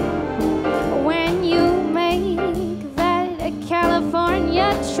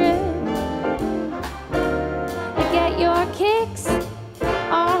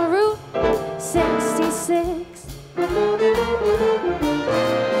 66.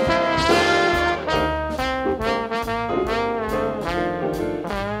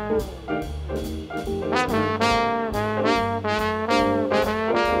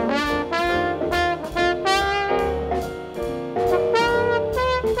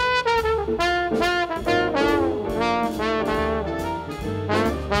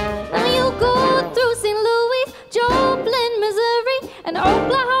 And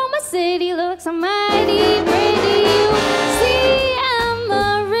Oklahoma City looks mighty pretty. You see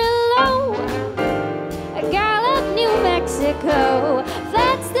Amarillo, Gallup, New Mexico,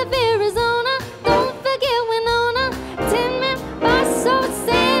 Flagstaff, Arizona. Don't forget Winona, Tin Paso,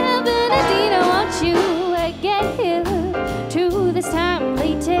 San Bernardino. Won't you get here to this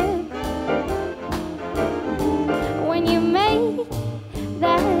timely tip when you make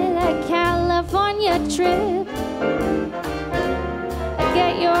that California trip?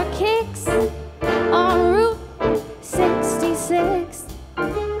 Get your kicks on Route 66.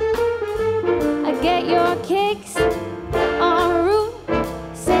 Get your kicks on Route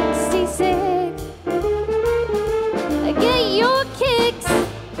 66. Get your kicks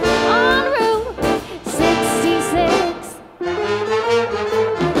on Route 66.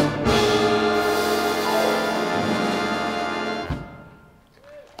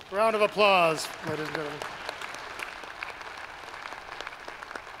 Round of applause, ladies and gentlemen.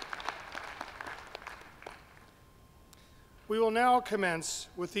 We will now commence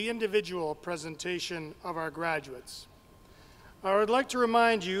with the individual presentation of our graduates. I would like to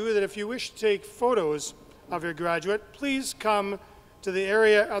remind you that if you wish to take photos of your graduate, please come to the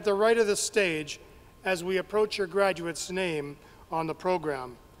area at the right of the stage as we approach your graduate's name on the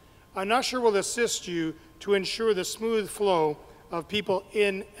program. An usher will assist you to ensure the smooth flow of people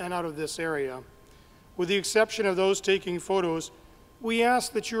in and out of this area. With the exception of those taking photos, we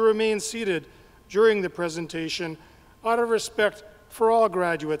ask that you remain seated during the presentation out of respect for all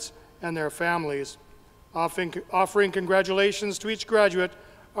graduates and their families. Offering congratulations to each graduate,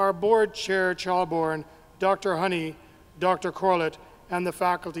 our board chair, Chalborn, Dr. Honey, Dr. Corlett, and the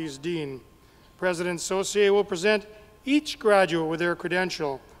faculty's dean. President Saucier will present each graduate with their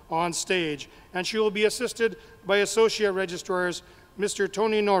credential on stage, and she will be assisted by Associate Registrars Mr.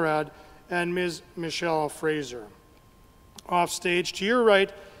 Tony Norad and Ms. Michelle Fraser. Off stage to your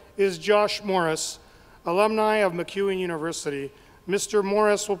right is Josh Morris, alumni of MacEwan University. Mr.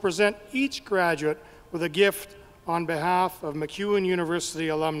 Morris will present each graduate with a gift on behalf of MacEwan University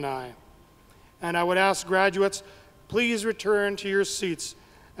alumni. And I would ask graduates, please return to your seats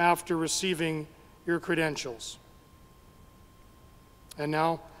after receiving your credentials. And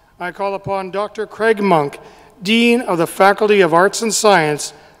now, I call upon Dr. Craig Monk, Dean of the Faculty of Arts and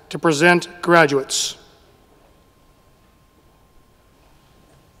Science, to present graduates.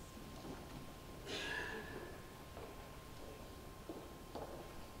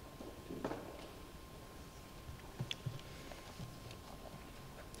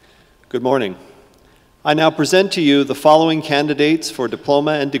 Good morning. I now present to you the following candidates for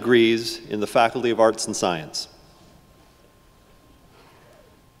diploma and degrees in the Faculty of Arts and Science.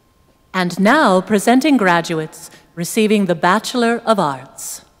 And now presenting graduates receiving the Bachelor of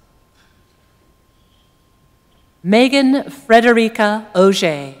Arts. Megan Frederica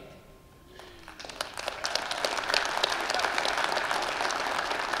Auger.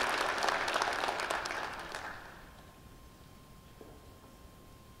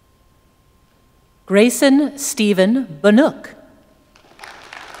 Grayson Stephen Bannock.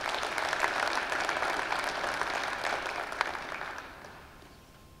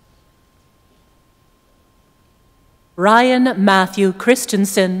 Ryan Matthew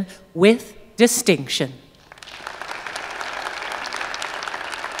Christensen with distinction.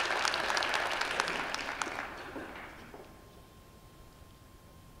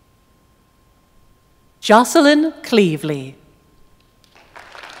 Jocelyn Cleveley.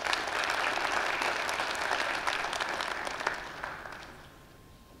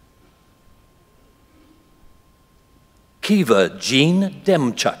 Kiva Jean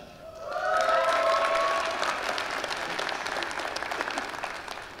Demchuk.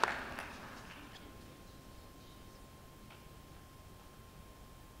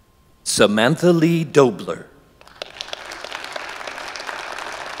 Samantha Lee Dobler.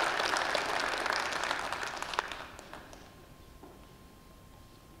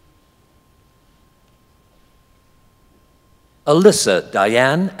 Alyssa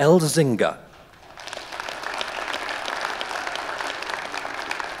Diane Elzinga.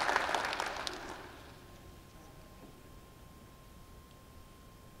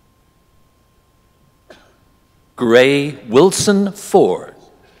 Gray Wilson Ford.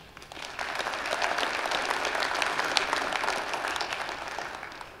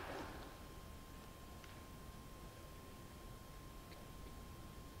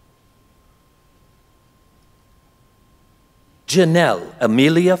 Janelle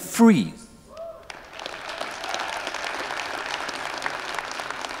Amelia Fries.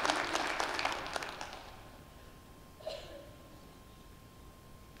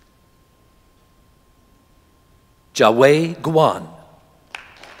 Jawei Guan.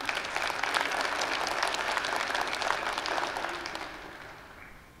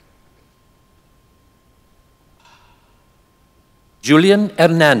 Julian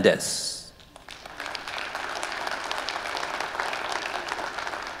Hernandez.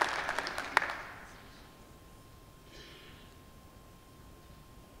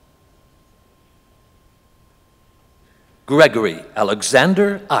 Gregory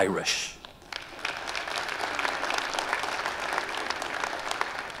Alexander Irish.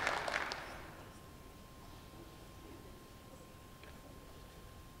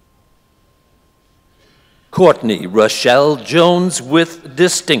 Courtney Rochelle Jones with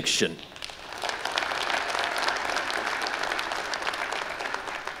distinction.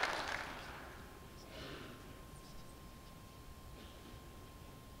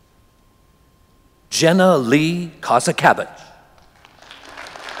 Jenna Lee Kosakavich.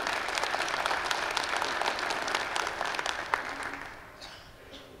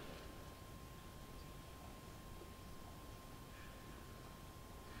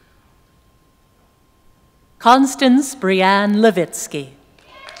 Constance Brianne Levitsky.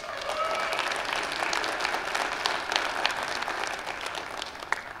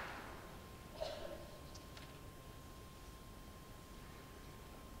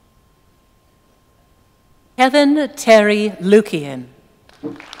 Kevin Terry Lukian.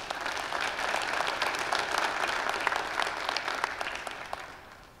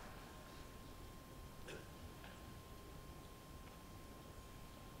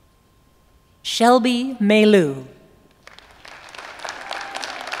 Shelby Melu.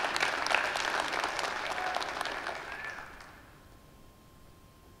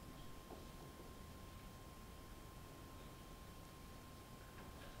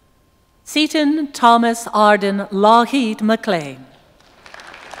 Seaton Thomas Arden Lougheed McLean.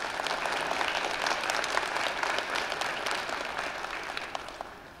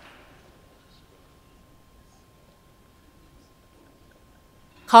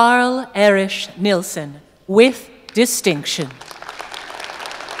 Carl Erich Nilsson with distinction.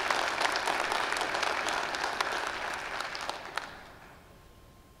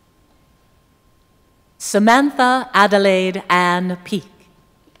 Samantha Adelaide Ann Peak.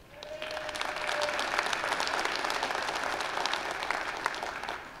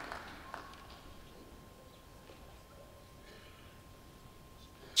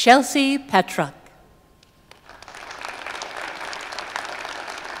 Chelsea Petruck.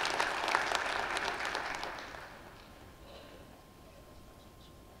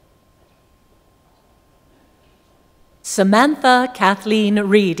 Samantha Kathleen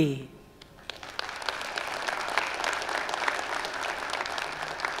Reedy.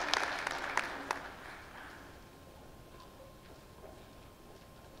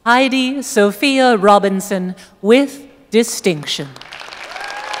 Heidi Sophia Robinson with distinction.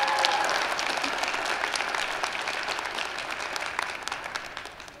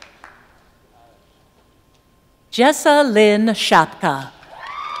 Jessa Lynn Shapka.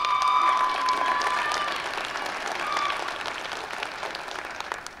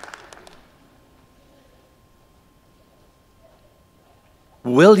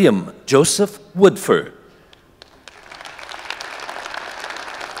 William Joseph Woodford.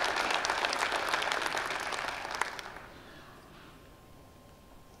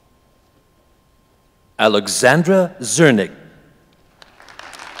 Alexandra Zernig.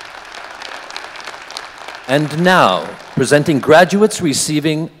 And now, presenting graduates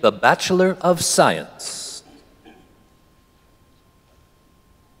receiving the Bachelor of Science.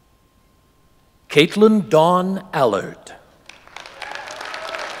 Caitlin Dawn Allard.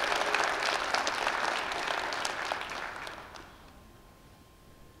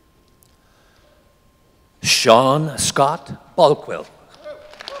 Sean Scott Balquill.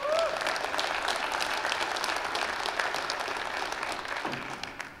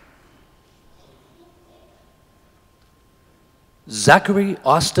 Zachary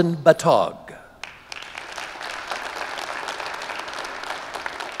Austin Batog.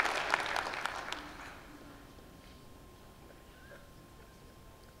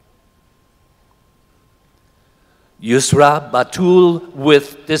 Yusra Batul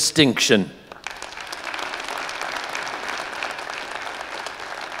with distinction.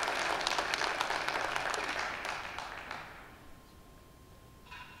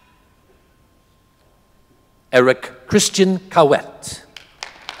 Eric Christian Cowett.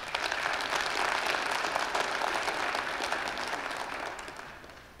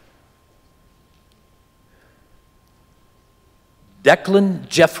 Declan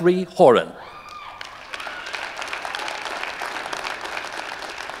Jeffrey Horan.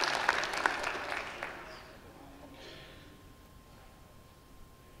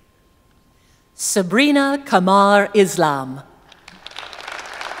 Sabrina Kamar Islam.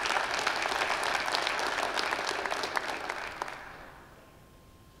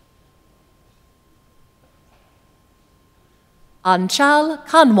 Anchal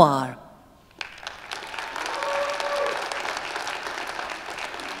Kanwar.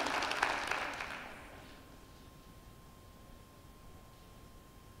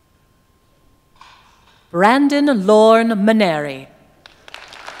 Brandon Lorne Maneri.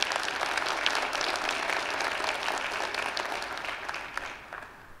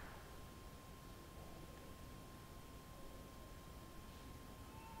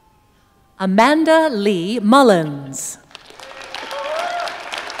 Amanda Lee Mullins.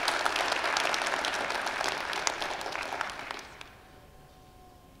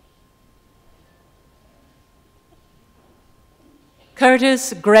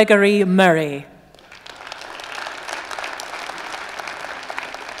 Curtis Gregory Murray.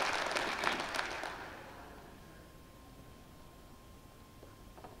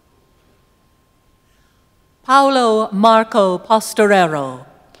 Paulo Marco Postorero.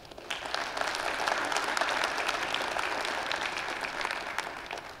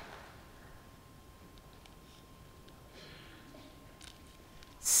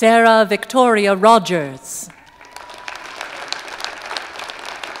 Sarah Victoria Rogers.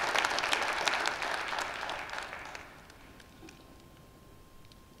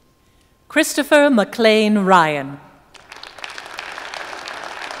 Christopher McLean Ryan.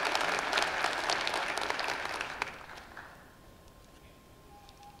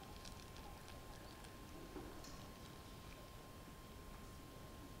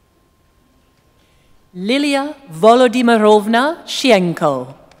 Lilia Volodymyrovna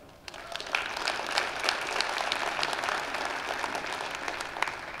Shienko.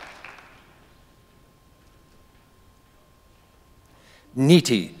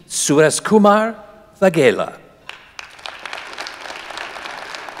 Niti Sureskumar Vagela.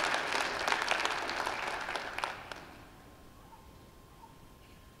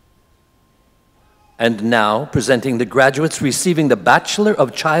 And now, presenting the graduates receiving the Bachelor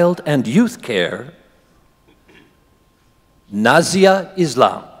of Child and Youth Care, Nazia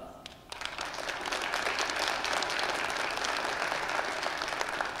Islam.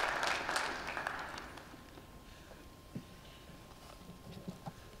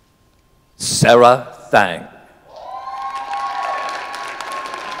 Sarah Thang.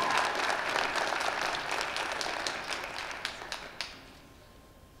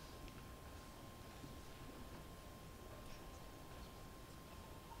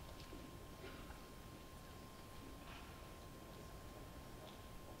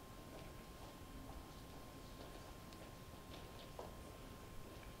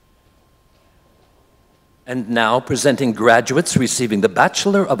 And now presenting graduates receiving the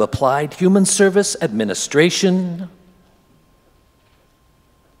Bachelor of Applied Human Service Administration,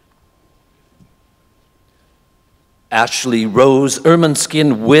 Ashley Rose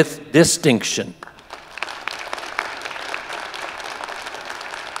Erminskin with distinction.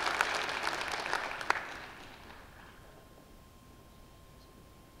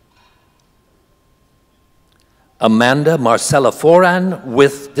 Amanda Marcella Foran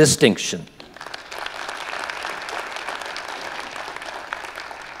with distinction.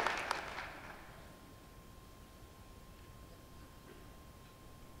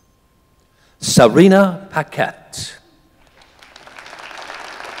 Sarina Paquette.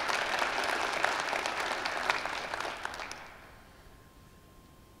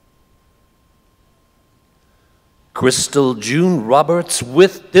 Crystal June Roberts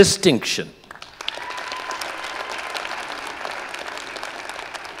with distinction.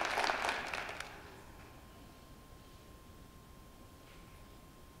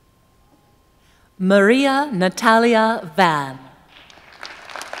 Maria Natalia Van.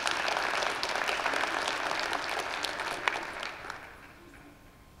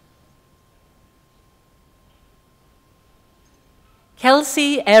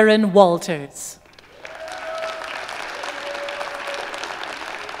 Kelsey Erin Walters.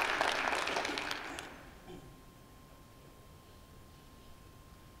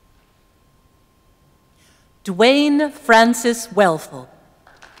 Dwayne Francis Welfel.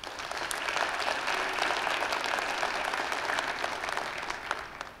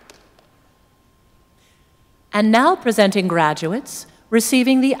 And now presenting graduates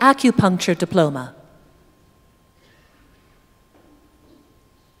receiving the acupuncture diploma.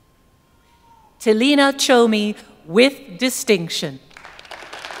 Tilina Chomi with distinction.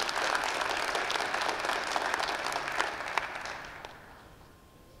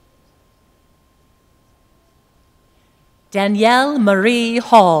 Danielle Marie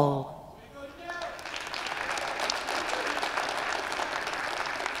Hall.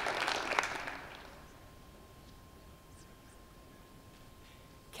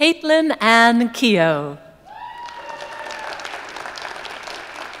 Caitlin Ann Keogh.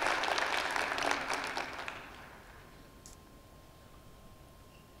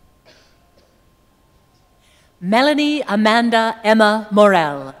 Melanie Amanda Emma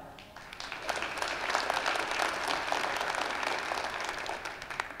Morell.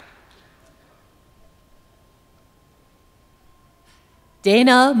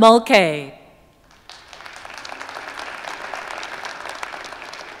 Dana Mulcahy.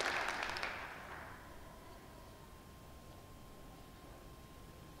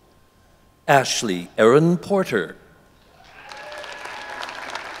 Ashley Erin Porter.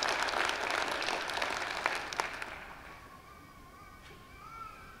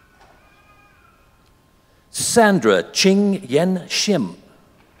 Sandra Ching Yen Shim.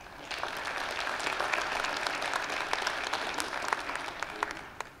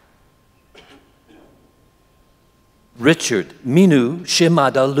 Richard Minu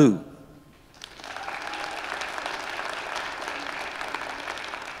Shimada Lu.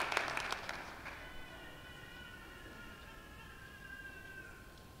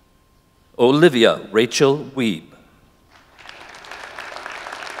 Olivia Rachel Weeb.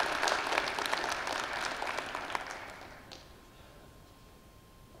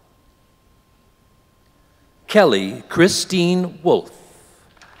 Kelly Christine Wolf.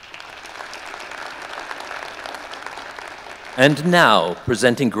 And now,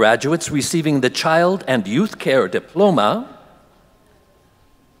 presenting graduates receiving the Child and Youth Care Diploma,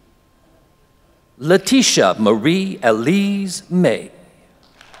 Letitia Marie Elise May.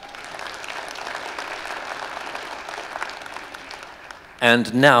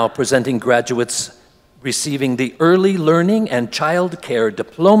 And now, presenting graduates receiving the Early Learning and Child Care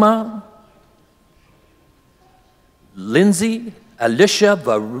Diploma, Lindsay Alicia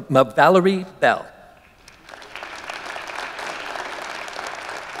Valerie Bell.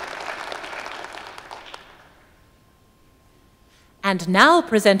 And now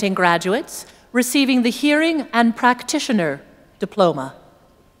presenting graduates receiving the Hearing and Practitioner Diploma.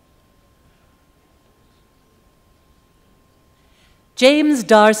 James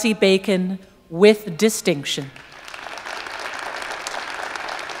Darcy Bacon with distinction.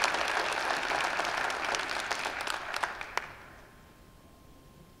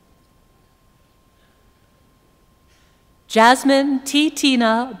 Jasmine T.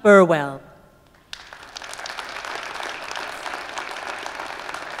 Tina Burwell.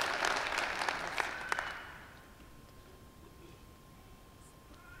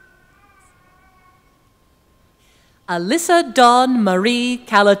 Alyssa Dawn Marie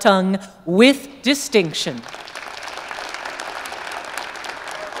Calatung with distinction.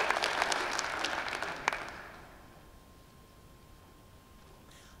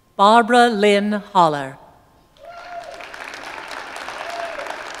 Barbara Lynn Holler.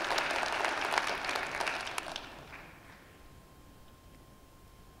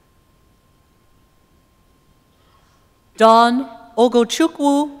 Dawn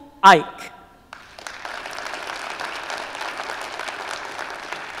Ogochukwu Ike.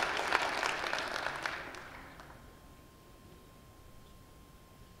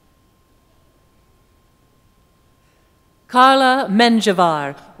 Carla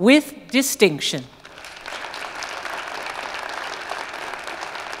Menjivar with distinction.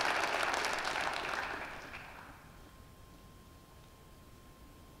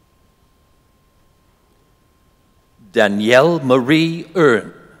 Danielle Marie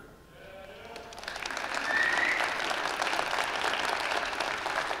Earn.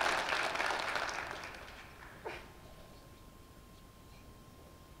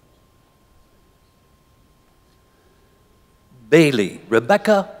 Bailey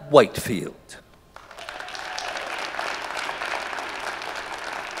Rebecca Whitefield.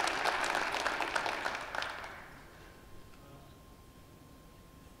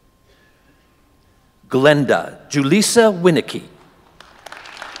 Glenda Julissa Winicky.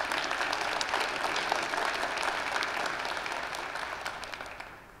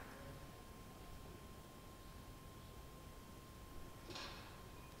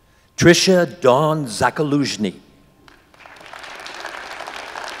 Tricia Dawn Zakaluzhny.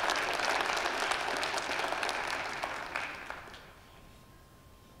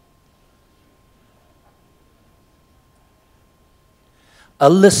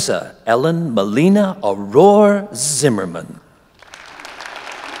 Alyssa Ellen Melina Aurora Zimmerman.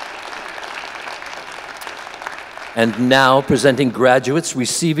 And now presenting graduates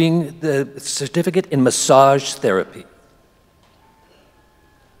receiving the certificate in massage therapy.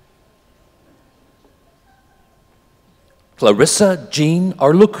 Clarissa Jean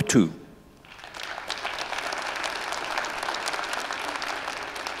Arluktu.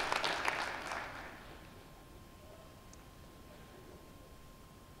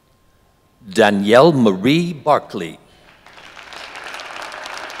 Danielle Marie Barkley.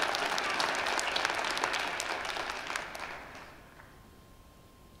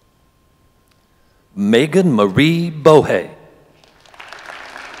 Megan Marie Bohe.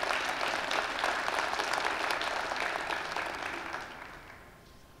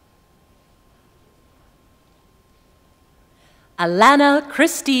 Alana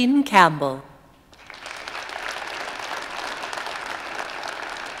Christine Campbell.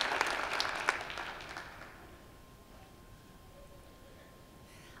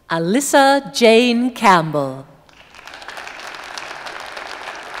 Alyssa Jane Campbell.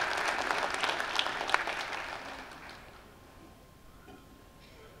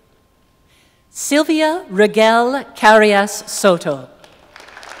 Sylvia Rigel Carias Soto.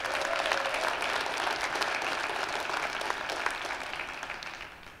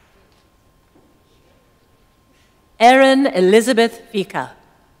 Erin Elizabeth Fika.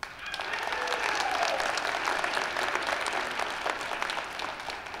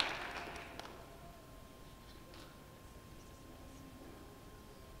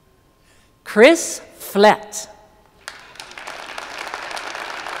 Chris Flett.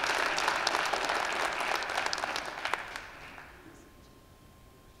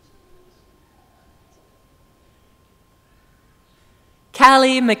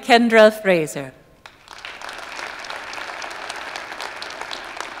 Callie McKendra Fraser.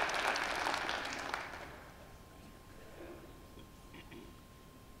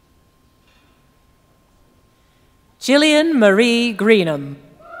 Jillian Marie Greenham.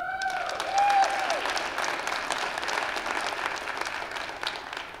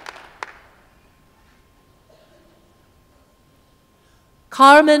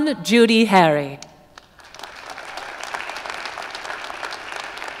 Carmen Judy Harry.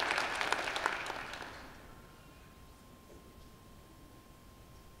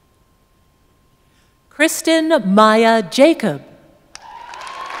 Kristen Maya Jacob.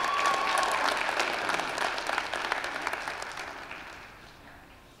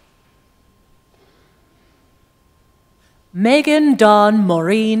 Megan Dawn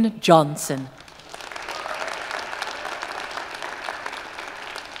Maureen Johnson.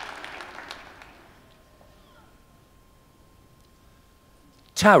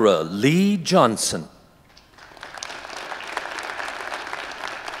 Tara Lee Johnson.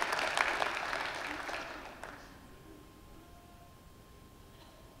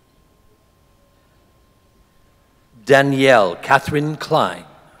 Danielle Catherine Klein.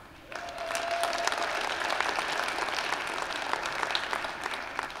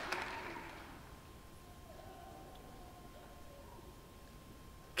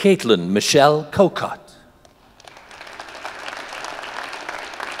 Caitlin Michelle Cocott.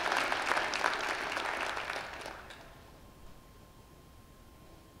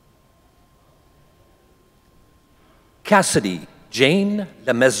 Cassidy Jane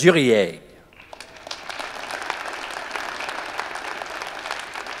Lemesurier.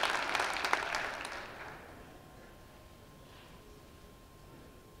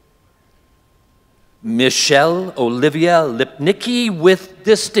 Michelle Olivia Lipnicki with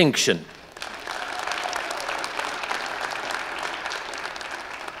distinction.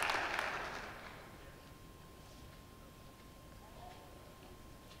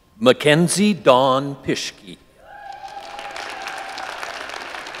 Mackenzie Dawn Pischke.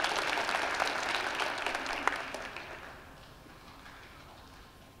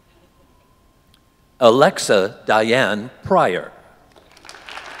 Alexa Diane Pryor.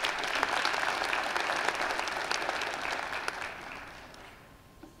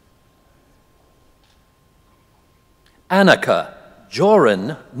 Annika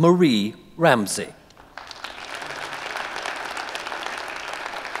Joran Marie Ramsey.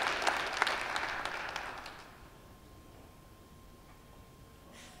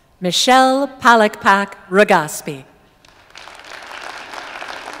 Michelle Palakpak Ragaspi.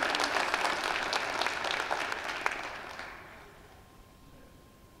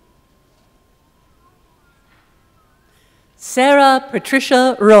 Sarah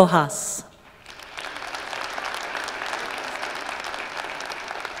Patricia Rojas.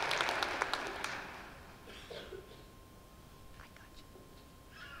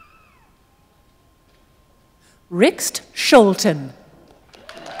 Rixt Scholten.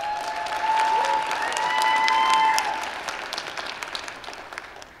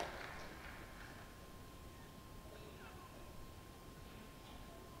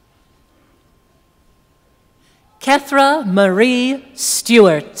 Kethra Marie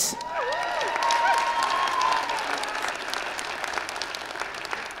Stewart.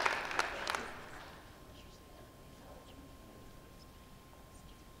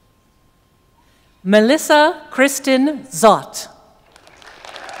 Melissa Kristen Zott.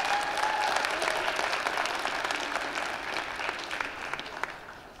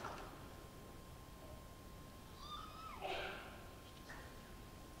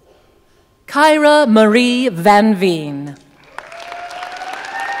 Kyra Marie Van Veen.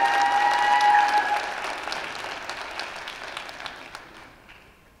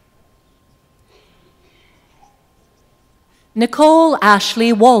 Nicole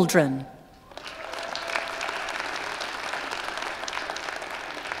Ashley Waldron.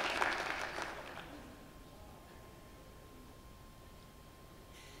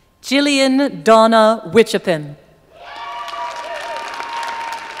 Jillian Donna Witchepin.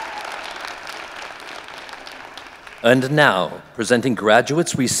 And now, presenting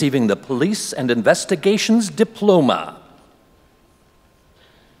graduates receiving the Police and Investigations Diploma.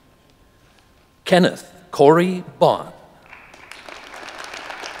 Kenneth Corey Bond.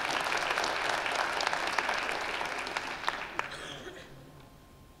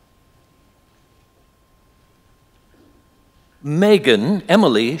 Megan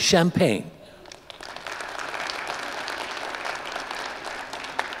Emily Champagne.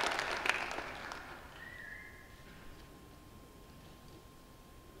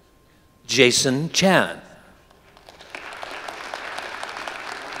 Jason Chan.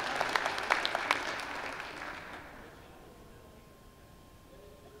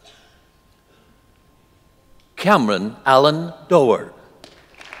 Cameron Allen Dower.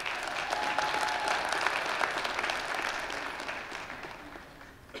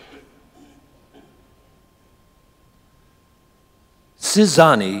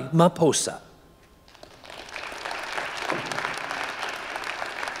 Sizani Maposa.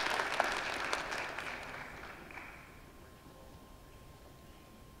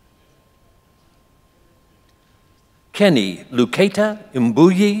 Kenny Luketa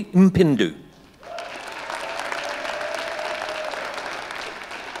Mbuyi Mpindu.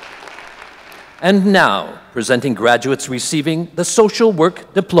 And now, presenting graduates receiving the Social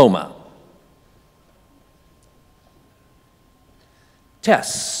Work Diploma.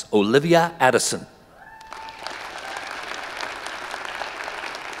 Tess Olivia Addison.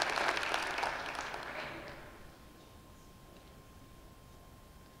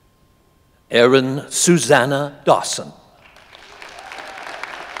 Erin Susanna Dawson.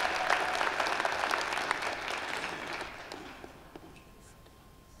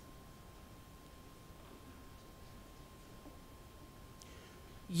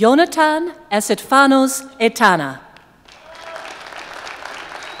 Jonathan Esitfanos Etana.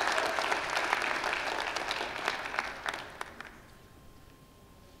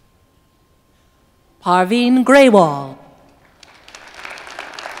 Parveen Greywall.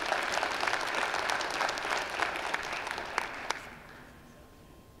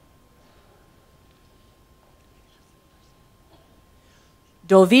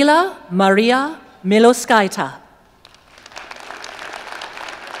 Dovila Maria Miloskaita.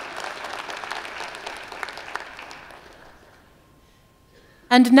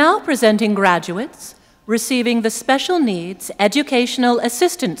 And now presenting graduates receiving the Special Needs Educational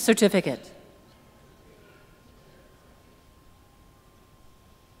Assistant Certificate.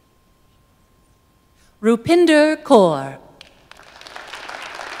 Rupinder Kaur.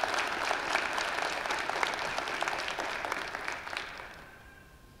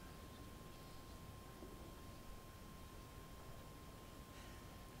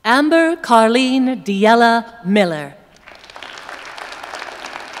 Amber Carlene Diella Miller.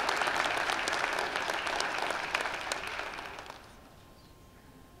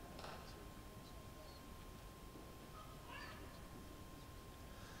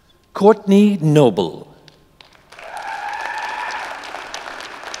 Courtney Noble.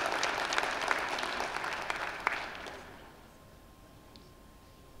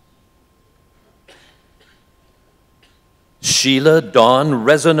 Sheila Dawn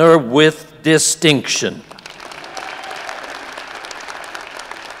Resoner with distinction.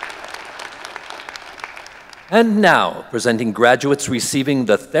 And now, presenting graduates receiving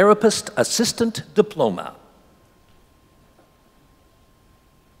the Therapist Assistant Diploma.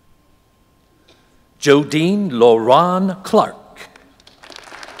 Jodine Lauren Clark.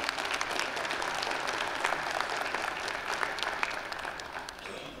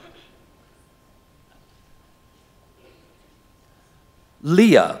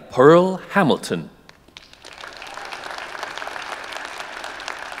 Leah Pearl Hamilton.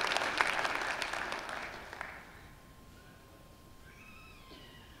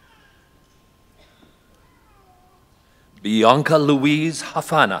 Bianca Louise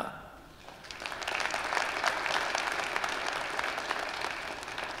Hafana.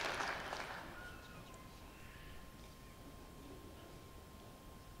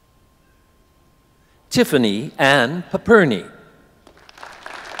 Tiffany Ann Paperny.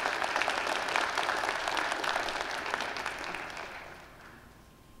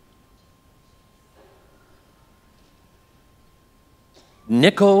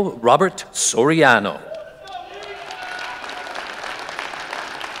 Nico Robert Soriano.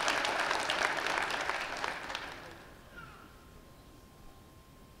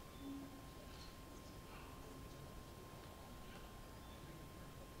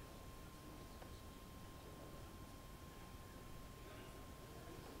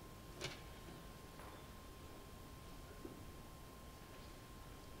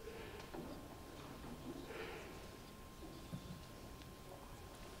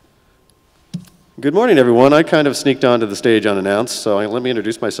 Good morning, everyone. I kind of sneaked onto the stage unannounced, so let me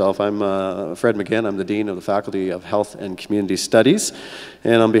introduce myself. I'm Fred McGinn. I'm the Dean of the Faculty of Health and Community Studies.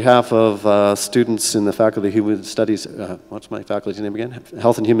 And on behalf of students in the Faculty of Human Studies, what's my faculty's name again?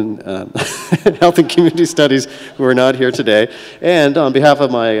 Health and Community Studies, who are not here today. And on behalf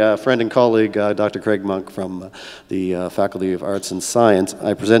of my friend and colleague, Dr. Craig Monk from the Faculty of Arts and Science,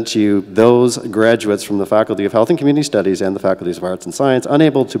 I present to you those graduates from the Faculty of Health and Community Studies and the Faculties of Arts and Science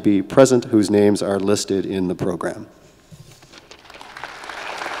unable to be present, whose names are listed in the program.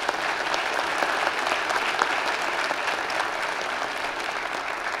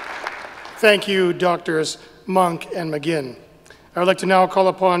 Thank you, Drs. Monk and McGinn. I would like to now call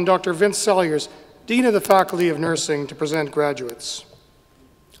upon Dr. Vince Selliers, Dean of the Faculty of Nursing, to present graduates.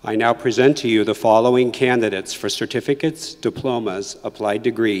 I now present to you the following candidates for certificates, diplomas, applied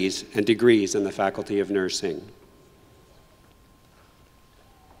degrees, and degrees in the Faculty of Nursing.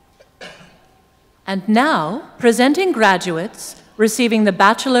 And now, presenting graduates receiving the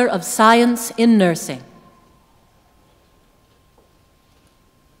Bachelor of Science in Nursing.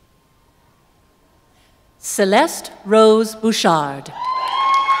 Celeste Rose Bouchard.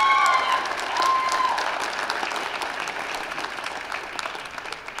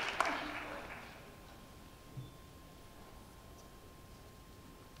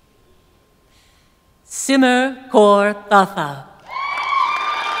 Simmer Kaur Thatha.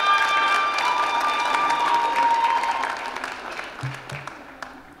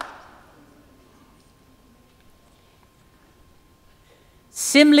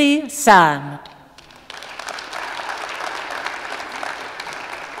 Simli San.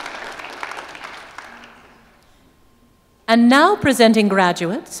 And now presenting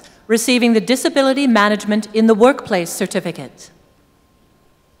graduates receiving the Disability Management in the Workplace certificate.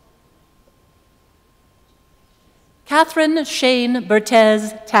 Catherine Shane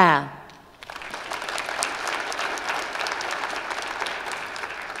Bertez Tan.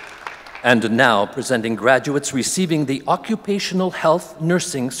 And now presenting graduates receiving the Occupational Health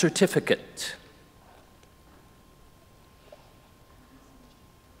Nursing Certificate.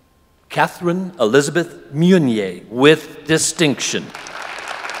 Catherine Elizabeth Munier with distinction.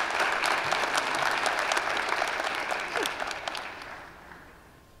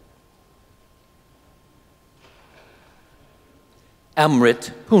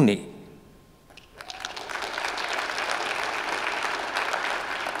 Amrit Puni.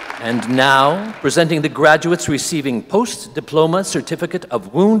 And now, presenting the graduates receiving Post-Diploma Certificate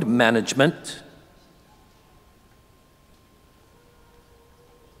of Wound Management,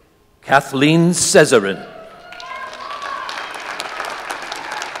 Kathleen Cesarin.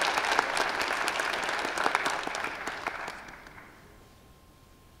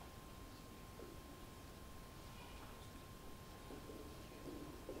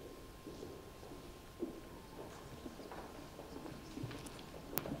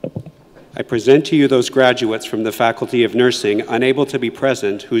 I present to you those graduates from the Faculty of Nursing unable to be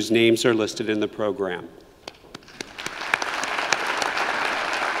present, whose names are listed in the program.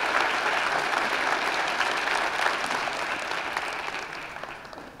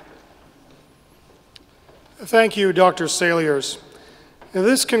 Thank you, Dr. Saliers. Now,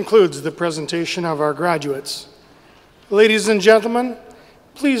 this concludes the presentation of our graduates. Ladies and gentlemen,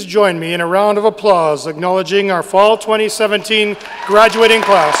 please join me in a round of applause acknowledging our Fall 2017 graduating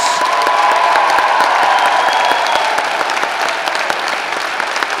class.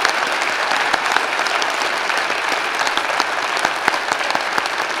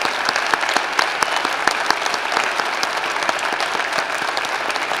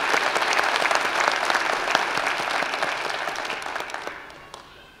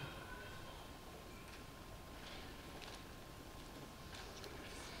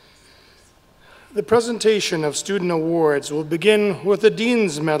 The presentation of student awards will begin with the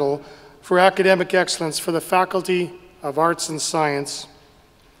Dean's Medal for Academic Excellence for the Faculty of Arts and Science.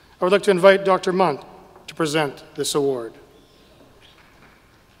 I would like to invite Dr. Monk to present this award.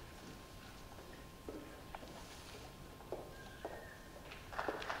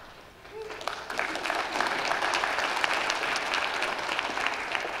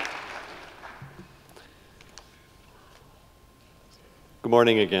 Good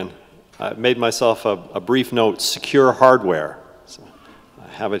morning again. I made myself a brief note, secure hardware. So I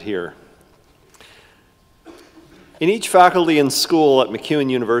have it here. In each faculty and school at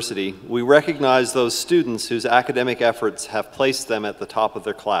MacEwan University, we recognize those students whose academic efforts have placed them at the top of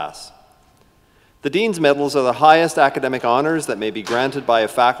their class. The Dean's Medals are the highest academic honors that may be granted by a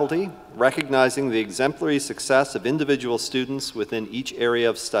faculty, recognizing the exemplary success of individual students within each area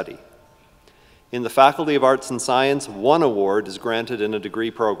of study. In the Faculty of Arts and Science, one award is granted in a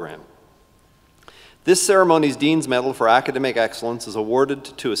degree program. This ceremony's Dean's Medal for Academic Excellence is awarded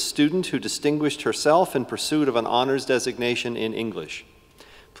to a student who distinguished herself in pursuit of an honors designation in English.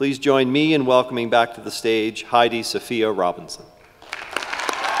 Please join me in welcoming back to the stage Heidi Sophia Robinson.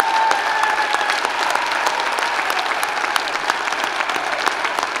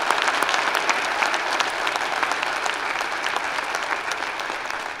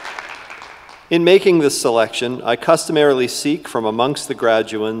 In making this selection, I customarily seek from amongst the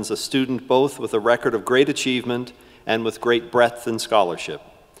graduands a student both with a record of great achievement and with great breadth in scholarship.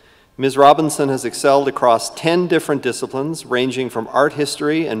 Ms. Robinson has excelled across 10 different disciplines, ranging from art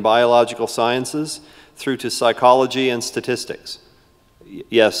history and biological sciences through to psychology and statistics.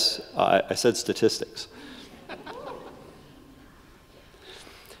 Yes, I said statistics.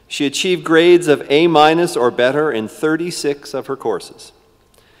 She achieved grades of A- or better in 36 of her courses.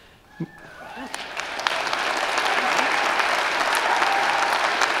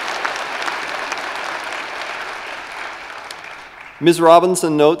 Ms.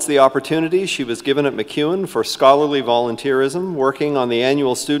 Robinson notes the opportunity she was given at MacEwan for scholarly volunteerism, working on the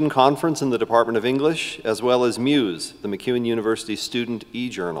annual student conference in the Department of English, as well as Muse, the MacEwan University student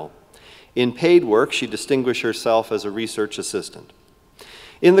e-journal. In paid work, she distinguished herself as a research assistant.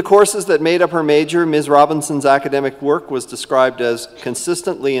 In the courses that made up her major, Ms. Robinson's academic work was described as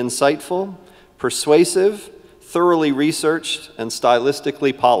consistently insightful, persuasive, thoroughly researched, and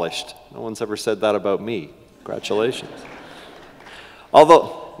stylistically polished. No one's ever said that about me. Congratulations.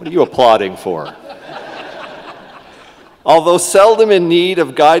 Although, what are you applauding for? Although seldom in need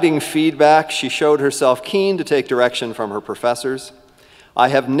of guiding feedback, she showed herself keen to take direction from her professors. I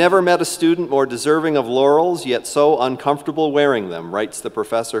have never met a student more deserving of laurels, yet so uncomfortable wearing them, writes the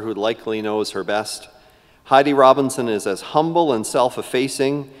professor who likely knows her best. Heidi Robinson is as humble and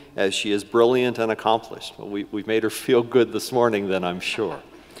self-effacing as she is brilliant and accomplished. Well, we've made her feel good this morning, then, I'm sure.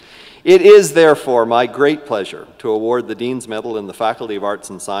 It is, therefore, my great pleasure to award the Dean's Medal in the Faculty of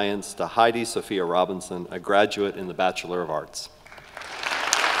Arts and Science to Heidi Sophia Robinson, a graduate in the Bachelor of Arts.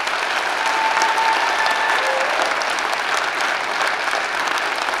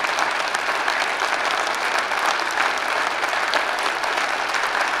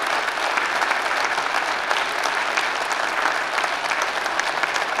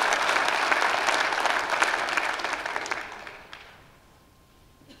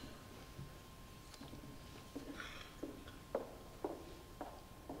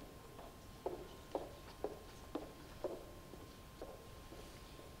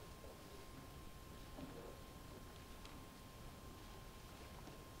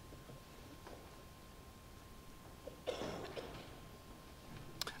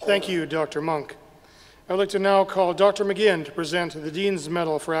 Thank you, Dr. Monk. I would like to now call Dr. McGinn to present the Dean's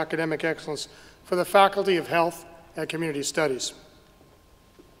Medal for Academic Excellence for the Faculty of Health and Community Studies.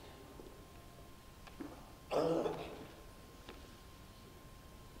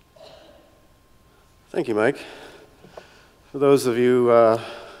 Thank you, Mike. For those of you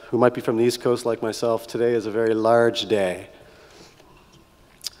who might be from the East Coast like myself, today is a very large day.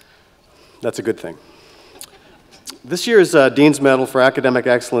 That's a good thing. This year's Dean's Medal for Academic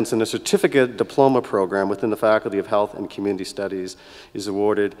Excellence in a Certificate Diploma Program within the Faculty of Health and Community Studies is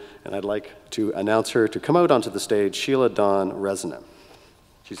awarded, and I'd like to announce her to come out onto the stage, Sheila Dawn Resna.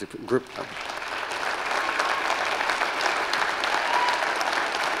 She's a group...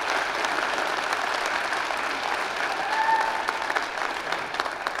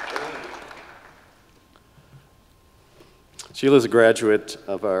 Sheila is a graduate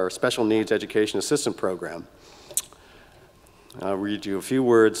of our Special Needs Education Assistant Program. I'll read you a few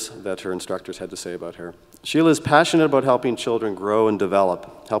words that her instructors had to say about her. Sheila is passionate about helping children grow and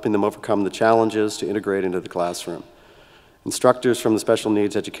develop, helping them overcome the challenges to integrate into the classroom. Instructors from the Special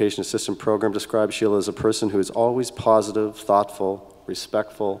Needs Education Assistant Program describe Sheila as a person who is always positive, thoughtful,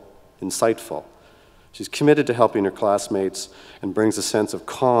 respectful, insightful. She's committed to helping her classmates and brings a sense of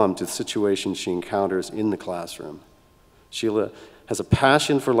calm to the situations she encounters in the classroom. Sheila has a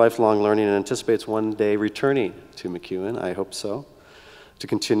passion for lifelong learning and anticipates one day returning to MacEwan, I hope so, to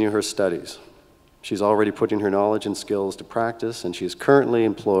continue her studies. She's already putting her knowledge and skills to practice, and she is currently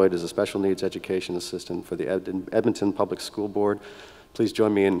employed as a special needs education assistant for the Edmonton Public School Board. Please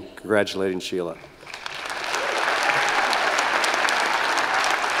join me in congratulating Sheila.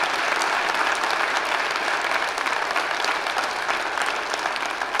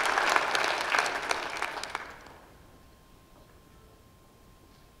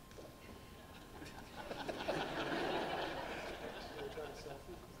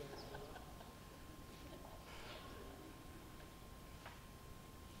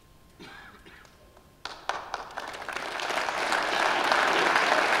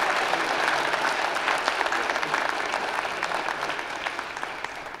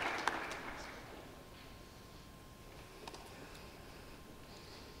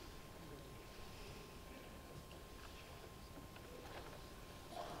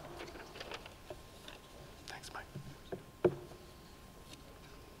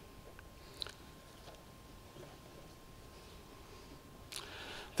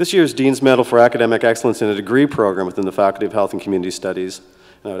 This year's Dean's Medal for Academic Excellence in a Degree Program within the Faculty of Health and Community Studies,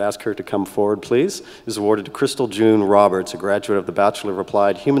 and I would ask her to come forward, please, is awarded to Crystal June Roberts, a graduate of the Bachelor of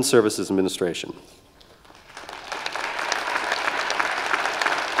Applied Human Services Administration.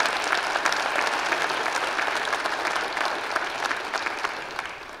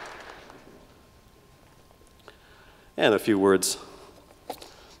 And a few words.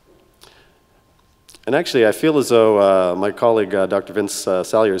 And actually, I feel as though my colleague, Dr. Vince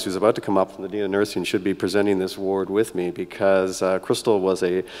Salyers, who's about to come up from the Dean of Nursing, should be presenting this award with me, because Crystal was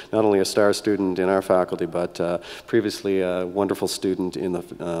not only a star student in our faculty, but previously a wonderful student in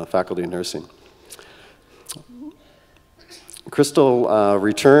the Faculty of Nursing. Crystal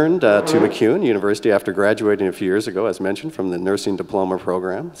returned to MacEwan University after graduating a few years ago, as mentioned, from the nursing diploma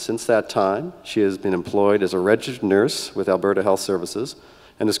program. Since that time, she has been employed as a registered nurse with Alberta Health Services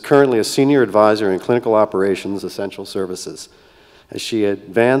and is currently a senior advisor in clinical operations essential services. As she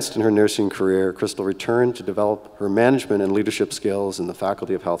advanced in her nursing career, Crystal returned to develop her management and leadership skills in the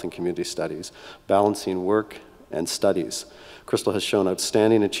Faculty of Health and Community Studies, balancing work and studies. Crystal has shown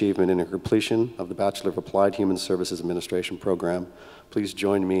outstanding achievement in her completion of the Bachelor of Applied Human Services Administration program. Please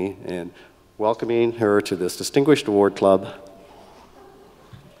join me in welcoming her to this distinguished award club.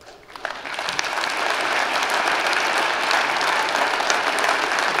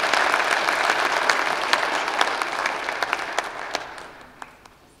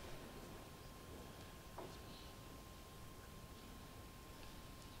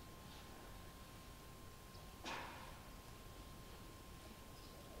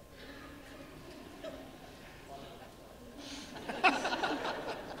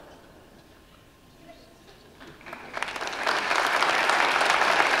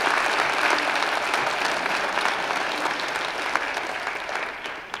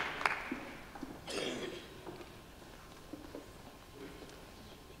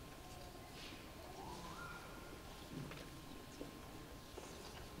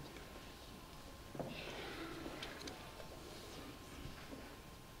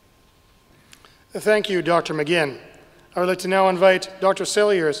 Thank you, Dr. McGinn. I would like to now invite Dr.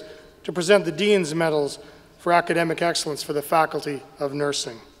 Salyers to present the Dean's Medals for Academic Excellence for the Faculty of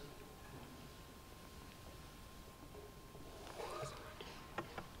Nursing.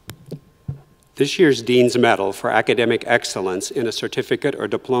 This year's Dean's Medal for Academic Excellence in a Certificate or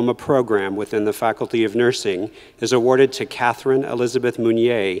Diploma program within the Faculty of Nursing is awarded to Catherine Elizabeth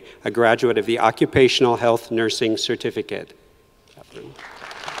Mounier, a graduate of the Occupational Health Nursing Certificate. Catherine.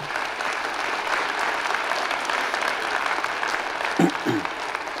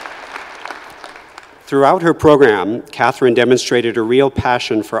 Throughout her program, Catherine demonstrated a real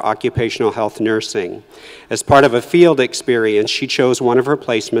passion for occupational health nursing. As part of a field experience, she chose one of her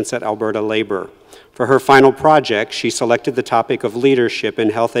placements at Alberta Labour. For her final project, she selected the topic of leadership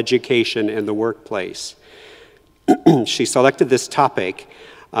in health education in the workplace. She selected this topic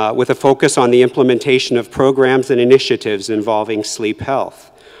with a focus on the implementation of programs and initiatives involving sleep health.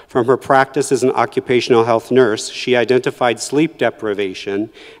 From her practice as an occupational health nurse, she identified sleep deprivation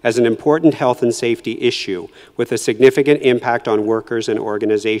as an important health and safety issue with a significant impact on workers and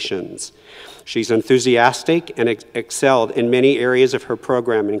organizations. She's enthusiastic and excelled in many areas of her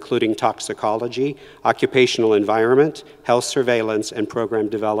program, including toxicology, occupational environment, health surveillance, and program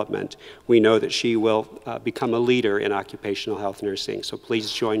development. We know that she will become a leader in occupational health nursing, so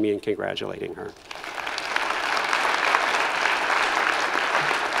please join me in congratulating her.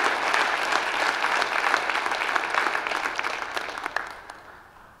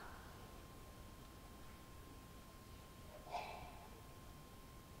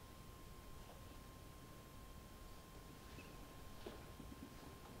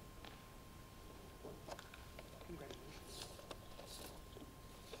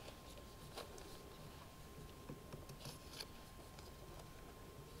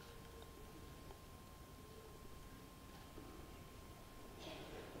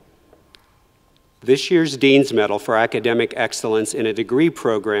 This year's Dean's Medal for Academic Excellence in a Degree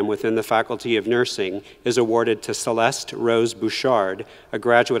Program within the Faculty of Nursing is awarded to Celeste Rose Bouchard, a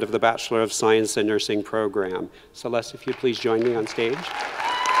graduate of the Bachelor of Science in Nursing program. Celeste, if you'd please join me on stage.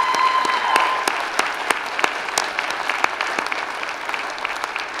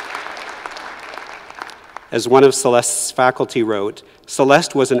 As one of Celeste's faculty wrote,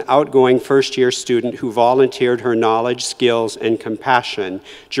 Celeste was an outgoing first-year student who volunteered her knowledge, skills, and compassion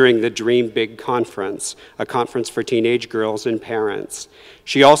during the Dream Big Conference, a conference for teenage girls and parents.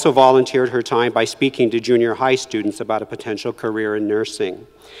 She also volunteered her time by speaking to junior high students about a potential career in nursing.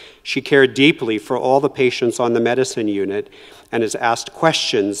 She cared deeply for all the patients on the medicine unit and has asked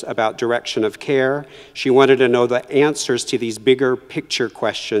questions about direction of care. She wanted to know the answers to these bigger picture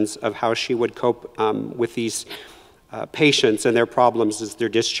questions of how she would cope with these patients and their problems as they're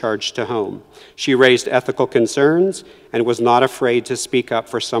discharged to home. She raised ethical concerns and was not afraid to speak up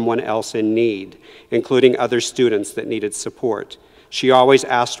for someone else in need, including other students that needed support. She always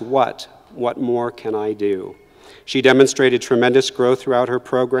asked, what more can I do? She demonstrated tremendous growth throughout her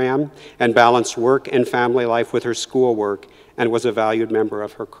program and balanced work and family life with her schoolwork and was a valued member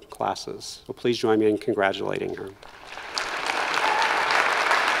of her classes. So please join me in congratulating her.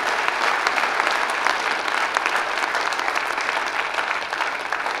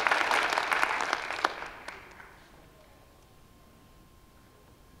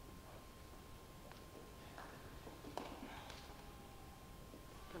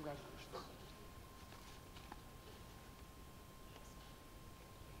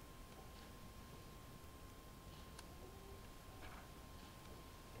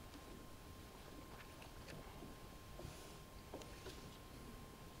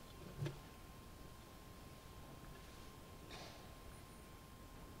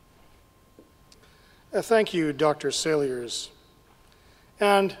 Thank you, Dr. Saliers.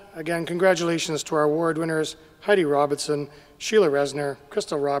 And again, congratulations to our award winners, Heidi Robinson, Sheila Resner,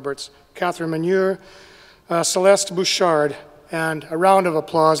 Crystal Roberts, Catherine Manure, Celeste Bouchard, and a round of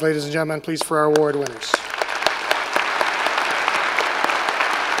applause, ladies and gentlemen, please, for our award winners.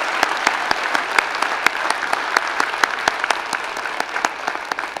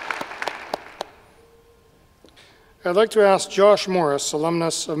 I'd like to ask Josh Morris,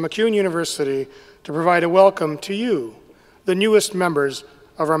 alumnus of MacEwan University, to provide a welcome to you, the newest members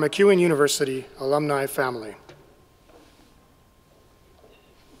of our MacEwan University alumni family.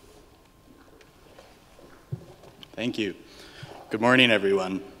 Thank you. Good morning,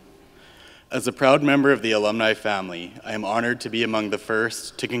 everyone. As a proud member of the alumni family, I am honored to be among the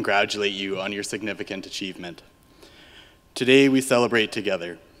first to congratulate you on your significant achievement. Today, we celebrate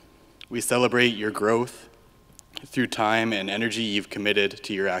together. We celebrate your growth through time and energy you've committed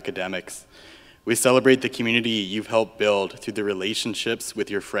to your academics. We celebrate the community you've helped build through the relationships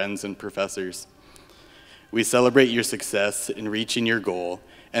with your friends and professors. We celebrate your success in reaching your goal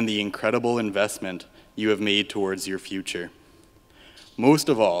and the incredible investment you have made towards your future. Most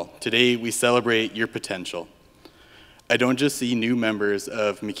of all, today we celebrate your potential. I don't just see new members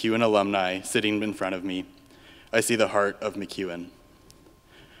of MacEwan alumni sitting in front of me. I see the heart of MacEwan.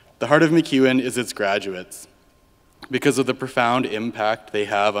 The heart of MacEwan is its graduates. Because of the profound impact they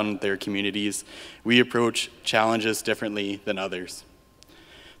have on their communities, we approach challenges differently than others.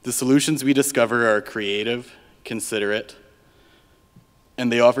 The solutions we discover are creative, considerate,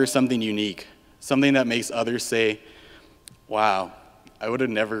 and they offer something unique, something that makes others say, wow, I would have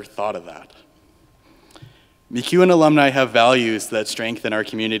never thought of that. MacEwan alumni have values that strengthen our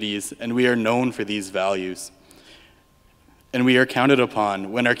communities, and we are known for these values. And we are counted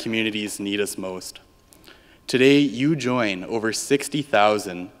upon when our communities need us most. Today, you join over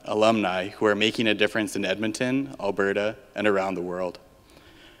 60,000 alumni who are making a difference in Edmonton, Alberta, and around the world.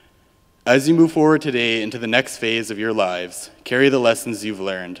 As you move forward today into the next phase of your lives, carry the lessons you've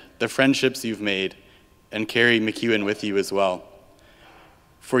learned, the friendships you've made, and carry MacEwan with you as well.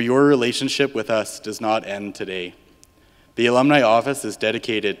 For your relationship with us does not end today. The Alumni Office is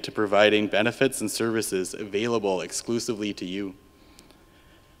dedicated to providing benefits and services available exclusively to you.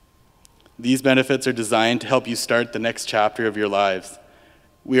 These benefits are designed to help you start the next chapter of your lives.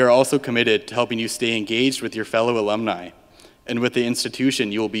 We are also committed to helping you stay engaged with your fellow alumni and with the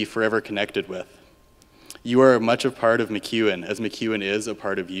institution you will be forever connected with. You are much a part of MacEwan, as MacEwan is a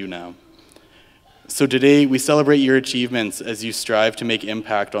part of you now. So today, we celebrate your achievements as you strive to make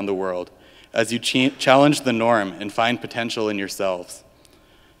impact on the world, as you challenge the norm and find potential in yourselves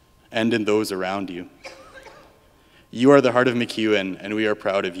and in those around you. You are the heart of MacEwan, and we are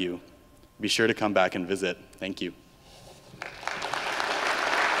proud of you. Be sure to come back and visit. Thank you.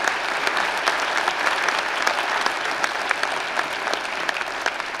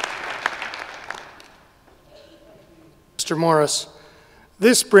 Mr. Morris,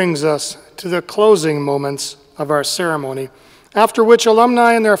 this brings us to the closing moments of our ceremony, after which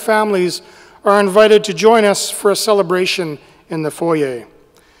alumni and their families are invited to join us for a celebration in the foyer.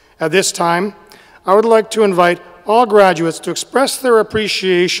 At this time, I would like to invite all graduates to express their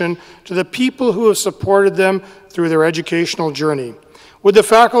appreciation to the people who have supported them through their educational journey. Would the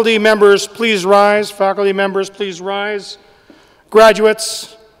faculty members please rise? Faculty members, please rise.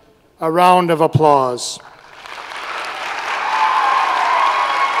 Graduates, a round of applause.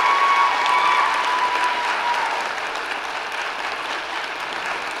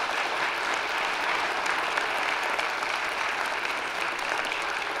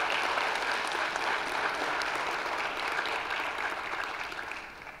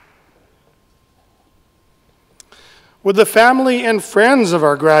 Would the family and friends of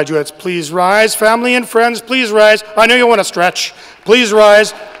our graduates please rise? Family and friends, please rise. I know you want to stretch. Please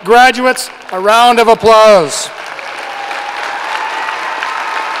rise. Graduates, a round of applause.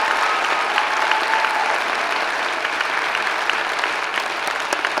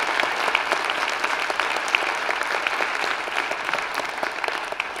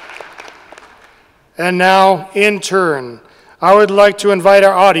 And now, in turn, I would like to invite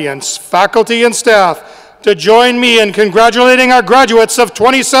our audience, faculty and staff, to join me in congratulating our graduates of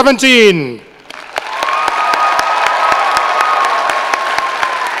 2017.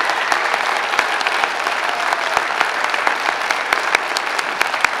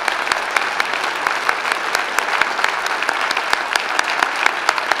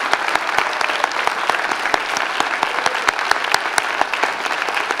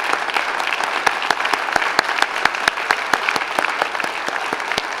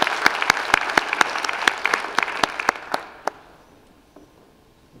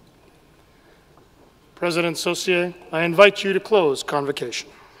 President Saucier, I invite you to close Convocation.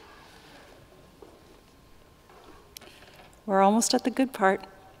 We're almost at the good part.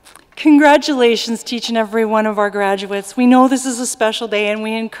 Congratulations to each and every one of our graduates. We know this is a special day, and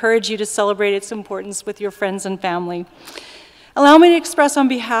we encourage you to celebrate its importance with your friends and family. Allow me to express on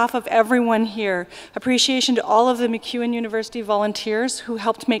behalf of everyone here appreciation to all of the MacEwan University volunteers who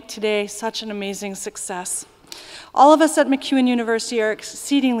helped make today such an amazing success. All of us at MacEwan University are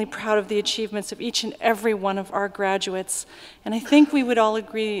exceedingly proud of the achievements of each and every one of our graduates, and I think we would all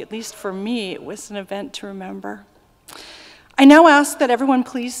agree, at least for me, it was an event to remember. I now ask that everyone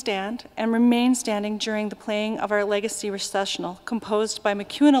please stand and remain standing during the playing of our legacy recessional, composed by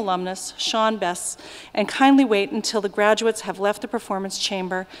MacEwan alumnus Sean Bess, and kindly wait until the graduates have left the performance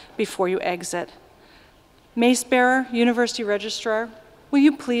chamber before you exit. Mace bearer, University Registrar, will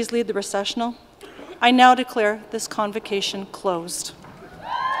you please lead the recessional? I now declare this convocation closed.